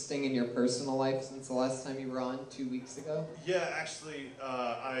happened interesting in your personal life since the last time you were on 2 weeks ago? Yeah, actually,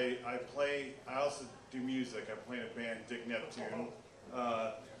 I also do music. I play in a band, Dick Neptune.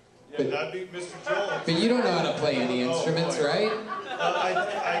 Yeah, that'd be Mr. Joel. But you don't know how to play any instruments, right? I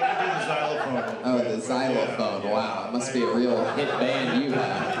can do the xylophone. Oh, the xylophone. Wow, it must be a real hit band you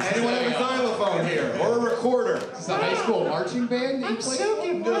have. Anyone have a xylophone here? Or a recorder? Is a high school marching band? No, it's a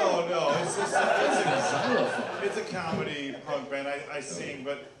xylophone. It's a comedy punk band. I sing,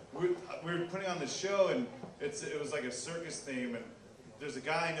 but we were putting on the show, and it was like a circus theme, and there's a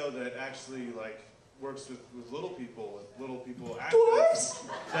guy I know that actually like works with little people actors. Dwarfs?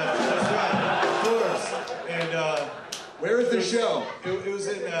 That's right, dwarfs. And where is the show? It was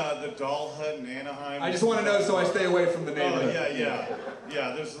in the Doll Hut in Anaheim. I just want to know so I stay away from the neighborhood. Oh,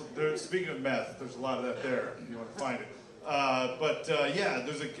 yeah. Speaking of meth, there's a lot of that there if you want to find it. I was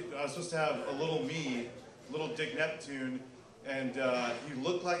supposed to have a little Dick Neptune, and he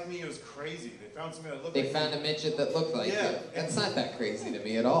looked like me. It was crazy. They found somebody that looked like me. They found a midget that looked like you. That's not that crazy to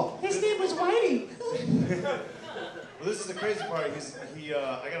me at all. His name was Whitey. Well, this is the crazy part. I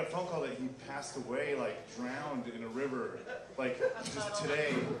got a phone call that he passed away, like drowned in a river, like just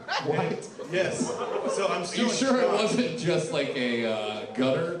today. What? Yes. So I'm Are still. you sure it wasn't just like a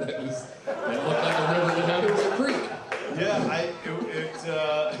gutter that looked like a river that had a creek? Yeah,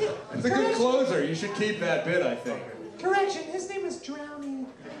 it's a good closer. You should keep that bit, I think. Correction, his name is Drowning.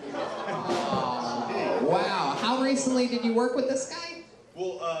 Oh, wow. How recently did you work with this guy?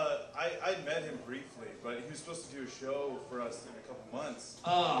 Well, I met him briefly, but he was supposed to do a show for us in a couple months.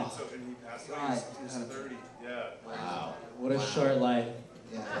 Oh. And he passed away. He was 30. Yeah. Wow. What a short life.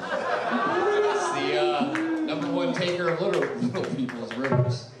 It's the #1 taker of little people's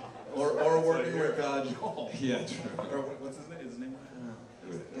rivers. Or working with Joel. Yeah, true. Or what's his name? His name?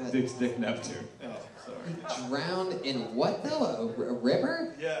 Dick's Dick Neptune. Oh, sorry. He drowned in what though? A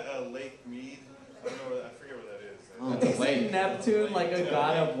river? Yeah, Lake Mead. I don't know. I forget where that is. Oh, Is it Neptune like a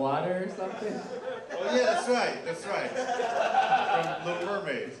god of water or something? Oh yeah, that's right. That's right. From Little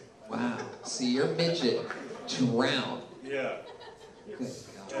Mermaid. Wow. So your midget drowned. Yeah. Good You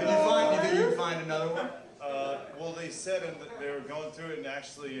think you can find another one? Well, they said they were going through it, and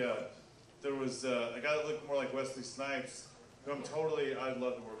actually, there was a guy that looked more like Wesley Snipes, who I'd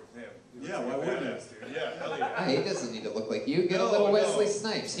love to work with him. Yeah, why wouldn't you? Yeah, hell yeah. He doesn't need to look like you. Get a No, little no. Wesley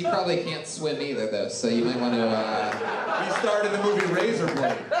Snipes. He probably can't swim either, though, so you might want to. He starred in the movie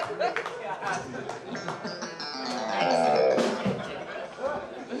Razorblade.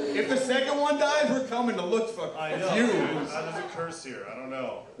 If the second one dies, we're coming to look for I know. you. There's a curse here. I don't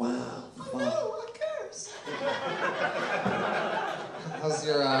know. Wow. Oh no, a curse. How's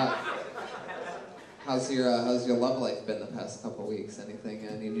your love life been the past couple weeks? Anything?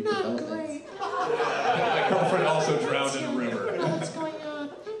 Any new developments? Great. My girlfriend also drowned in a river. What's going on?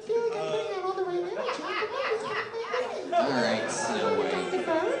 I feel like I'm putting out all the right energy. All right, Snow White. The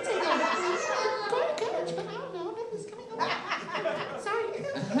birds, I got quite courage, but I don't know. Nothing's coming along. Sorry.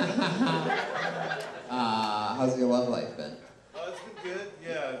 How's your love life been? It's been good.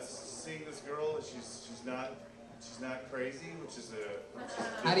 Yeah, it's seeing this girl. She's not crazy, which is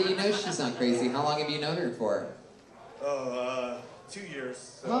How do you know she's not crazy? How long have you known her for? 2 years.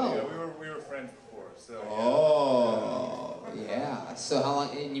 So, Oh. yeah, we were friends before. So. Yeah. Oh, yeah. So how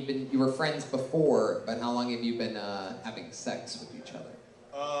long? And you were friends before, but how long have you been having sex with each other?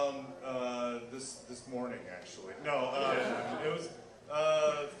 This morning actually. No, it was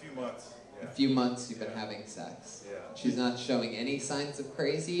a few months. Yeah. A few months you've been having sex. Yeah. She's not showing any signs of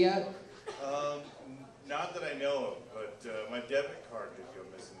crazy yet? Not that I know of, but my debit card did go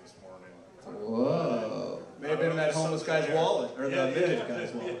missing this morning. Whoa. May have been that homeless guy's wallet, or the midget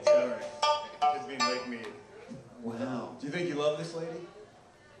guy's wallet. Sorry. It's being Lake Mead. Wow. Do you think you love this lady?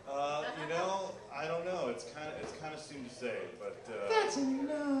 I don't know. It's kind of soon to say, but. That's a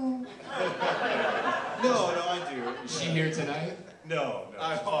no. No, I do. Is she here tonight? No.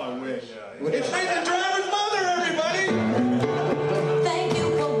 I wish. Yeah. It's Nathan Driver's mother, everybody! Thank you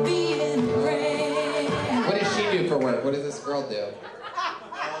for being brave. What does she do for work? What does this girl do?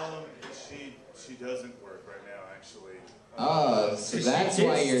 She doesn't work right now, actually. Oh, so that's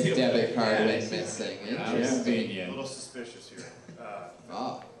why your debit card went missing. A Interesting. little suspicious here.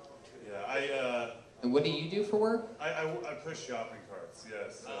 Oh. Yeah, And what do you do for work? I push shopping carts.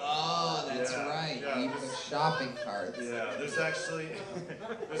 Yes. Oh, that's right. Yeah, You push shopping carts. Yeah, there's actually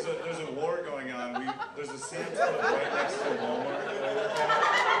there's a war going on. There's a Sam's Club right next to Walmart that I work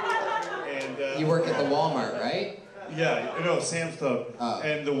at. And You work at the Walmart, right? Yeah, no, Sam's Club. Oh.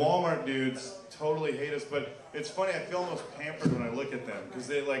 And the Walmart dudes totally hate us, but it's funny, I feel almost pampered when I look at them, because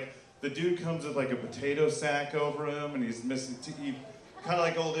the dude comes with like a potato sack over him, and he's missing teeth. Kind of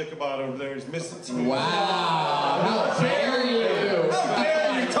like old Ichabod over there, he's missing teeth. Wow, how dare you! How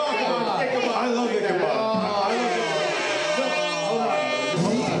dare you talk about Ichabod? I love Ichabod.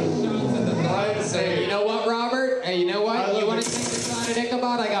 So you know what, Robert? Hey, you know what? You want to take this on at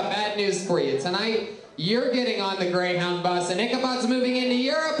Ichabod? I got bad news for you. Tonight, you're getting on the Greyhound bus, and Ichabod's moving into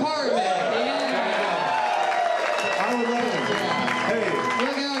your apartment. Yeah. I would love it. Hey.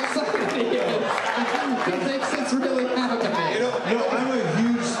 Look how excited he is. He thinks it's really happening. I'm a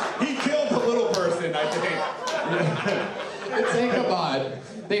huge... He killed the little person, I think. It's Ichabod.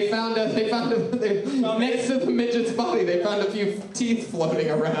 They found next to the midget's body, they found a few teeth floating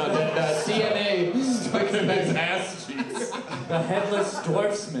around, and DNA stuck in his ass cheeks. The headless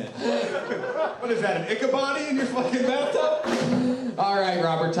dwarfsman. What is that, an Ichabod in your fucking bathtub? All right,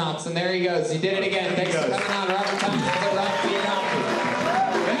 Robert Thompson, there he goes. He did it again. Thanks for coming on, Robert Thompson. That's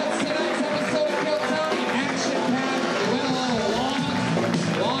tonight's episode of Kill Tony. Action-packed. We went a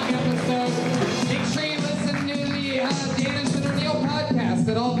little long episode. Make sure you listen to the Danish and O'Neill podcast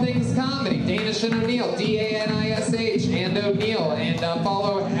at All Things Comedy. Danish and O'Neill, D-A-N-I-S-H, and O'Neill. And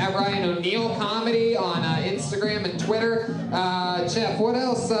follow at Ryan O'Neill Comedy on Instagram and Twitter. Jeff, what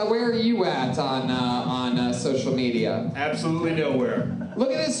else? Where are you at on social media? Absolutely nowhere.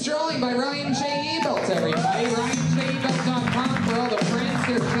 Look at this drawing by Ryan J. Ebelt, everybody. RyanJEbelt.com for all the prints.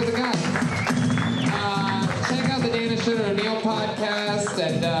 Here, show the guys. Check out the Danish and O'Neill podcast,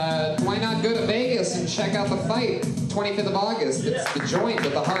 and why not go to Vegas and check out the fight, 25th of August. It's The Joint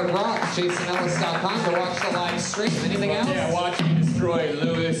with the Hard Rock, JasonEllis.com to watch the live stream. Anything else? Yeah, watch me destroy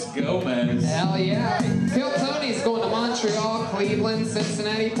Luis Gomez. Hell yeah. Kill Tony's going to Montreal, Cleveland,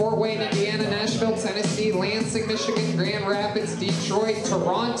 Cincinnati, Fort Wayne, Indiana, Nashville, Tennessee, Lansing, Michigan, Grand Rapids, Detroit,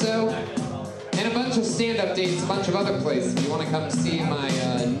 Toronto, bunch of stand-up dates, a bunch of other places. If you want to come see my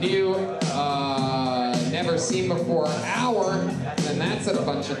new, never seen before hour, then that's at a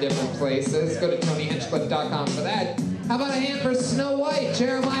bunch of different places. Go to TonyHinchcliffe.com for that. How about a hand for Snow White,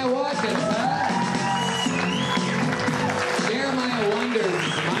 Jeremiah Watkins, huh? Jeremiah Wonders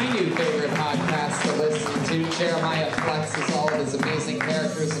is my new favorite podcast to listen to. Jeremiah flexes all of his amazing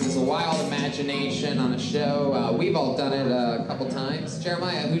characters and his wild imagination on a show. We've all done it a couple times.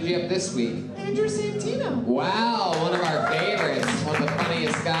 Jeremiah, who'd you have this week? Andrew Santino. Wow, one of our favorites. One of the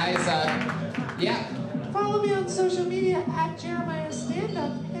funniest guys. Yeah. Follow me on social media at Jeremiah Stand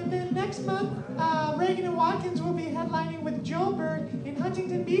Up. And then next month, Reagan and Watkins will be headlining with Joel Berg in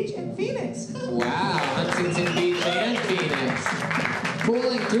Huntington Beach and Phoenix. Wow, Huntington Beach and Phoenix.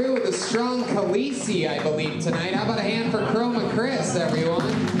 Pulling through with a strong Khaleesi, I believe, tonight. How about a hand for Chroma Chris,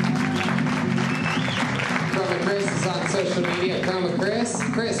 everyone? Chroma Chris is on social media. Chroma Chris.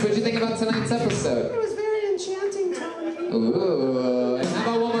 Chris, what'd you think about tonight's episode? It was very enchanting, Tony. Ooh. And how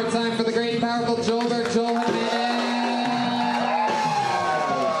about one more time for the great and powerful Joel Berg, Joel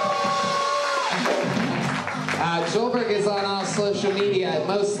Joelberg is on all social media,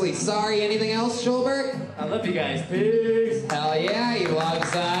 mostly. Sorry, anything else, Joelberg? I love you guys. Peace. Hell yeah, he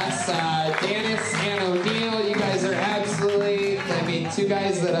loves us. Danish and O'Neill, you guys are absolutely, two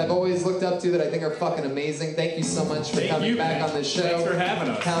guys that I've always looked up to that I think are fucking amazing. Thank you so much for coming back on the show. Thanks for having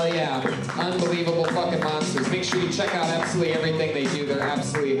us. Hell yeah. Unbelievable fucking monsters. Make sure you check out absolutely everything they do. They're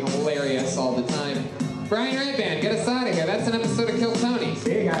absolutely hilarious all the time. Brian Redband, get us out of here. That's an episode of Kill Tony.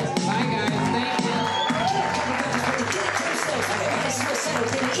 See you guys. Bye, guys. Thank you.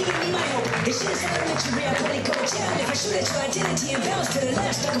 This shit is elementary, I play go down. If I shoot at your identity and bounce to the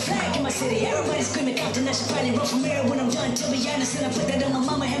left like a flag in my city. Everybody screaming Compton, I should probably run from here when I'm done. To be honest, and I put that on my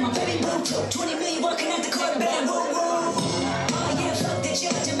mama and my baby boo too. 20 million walking out the car, bang, woo woo. Oh yeah, fuck that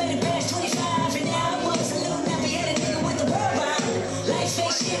judge, I made it past 25. And now I want a salute, now be headed nigga with the world round. Life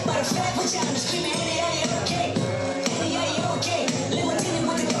ain't shit, but a fact, which I'm screaming, hey, hey, hey.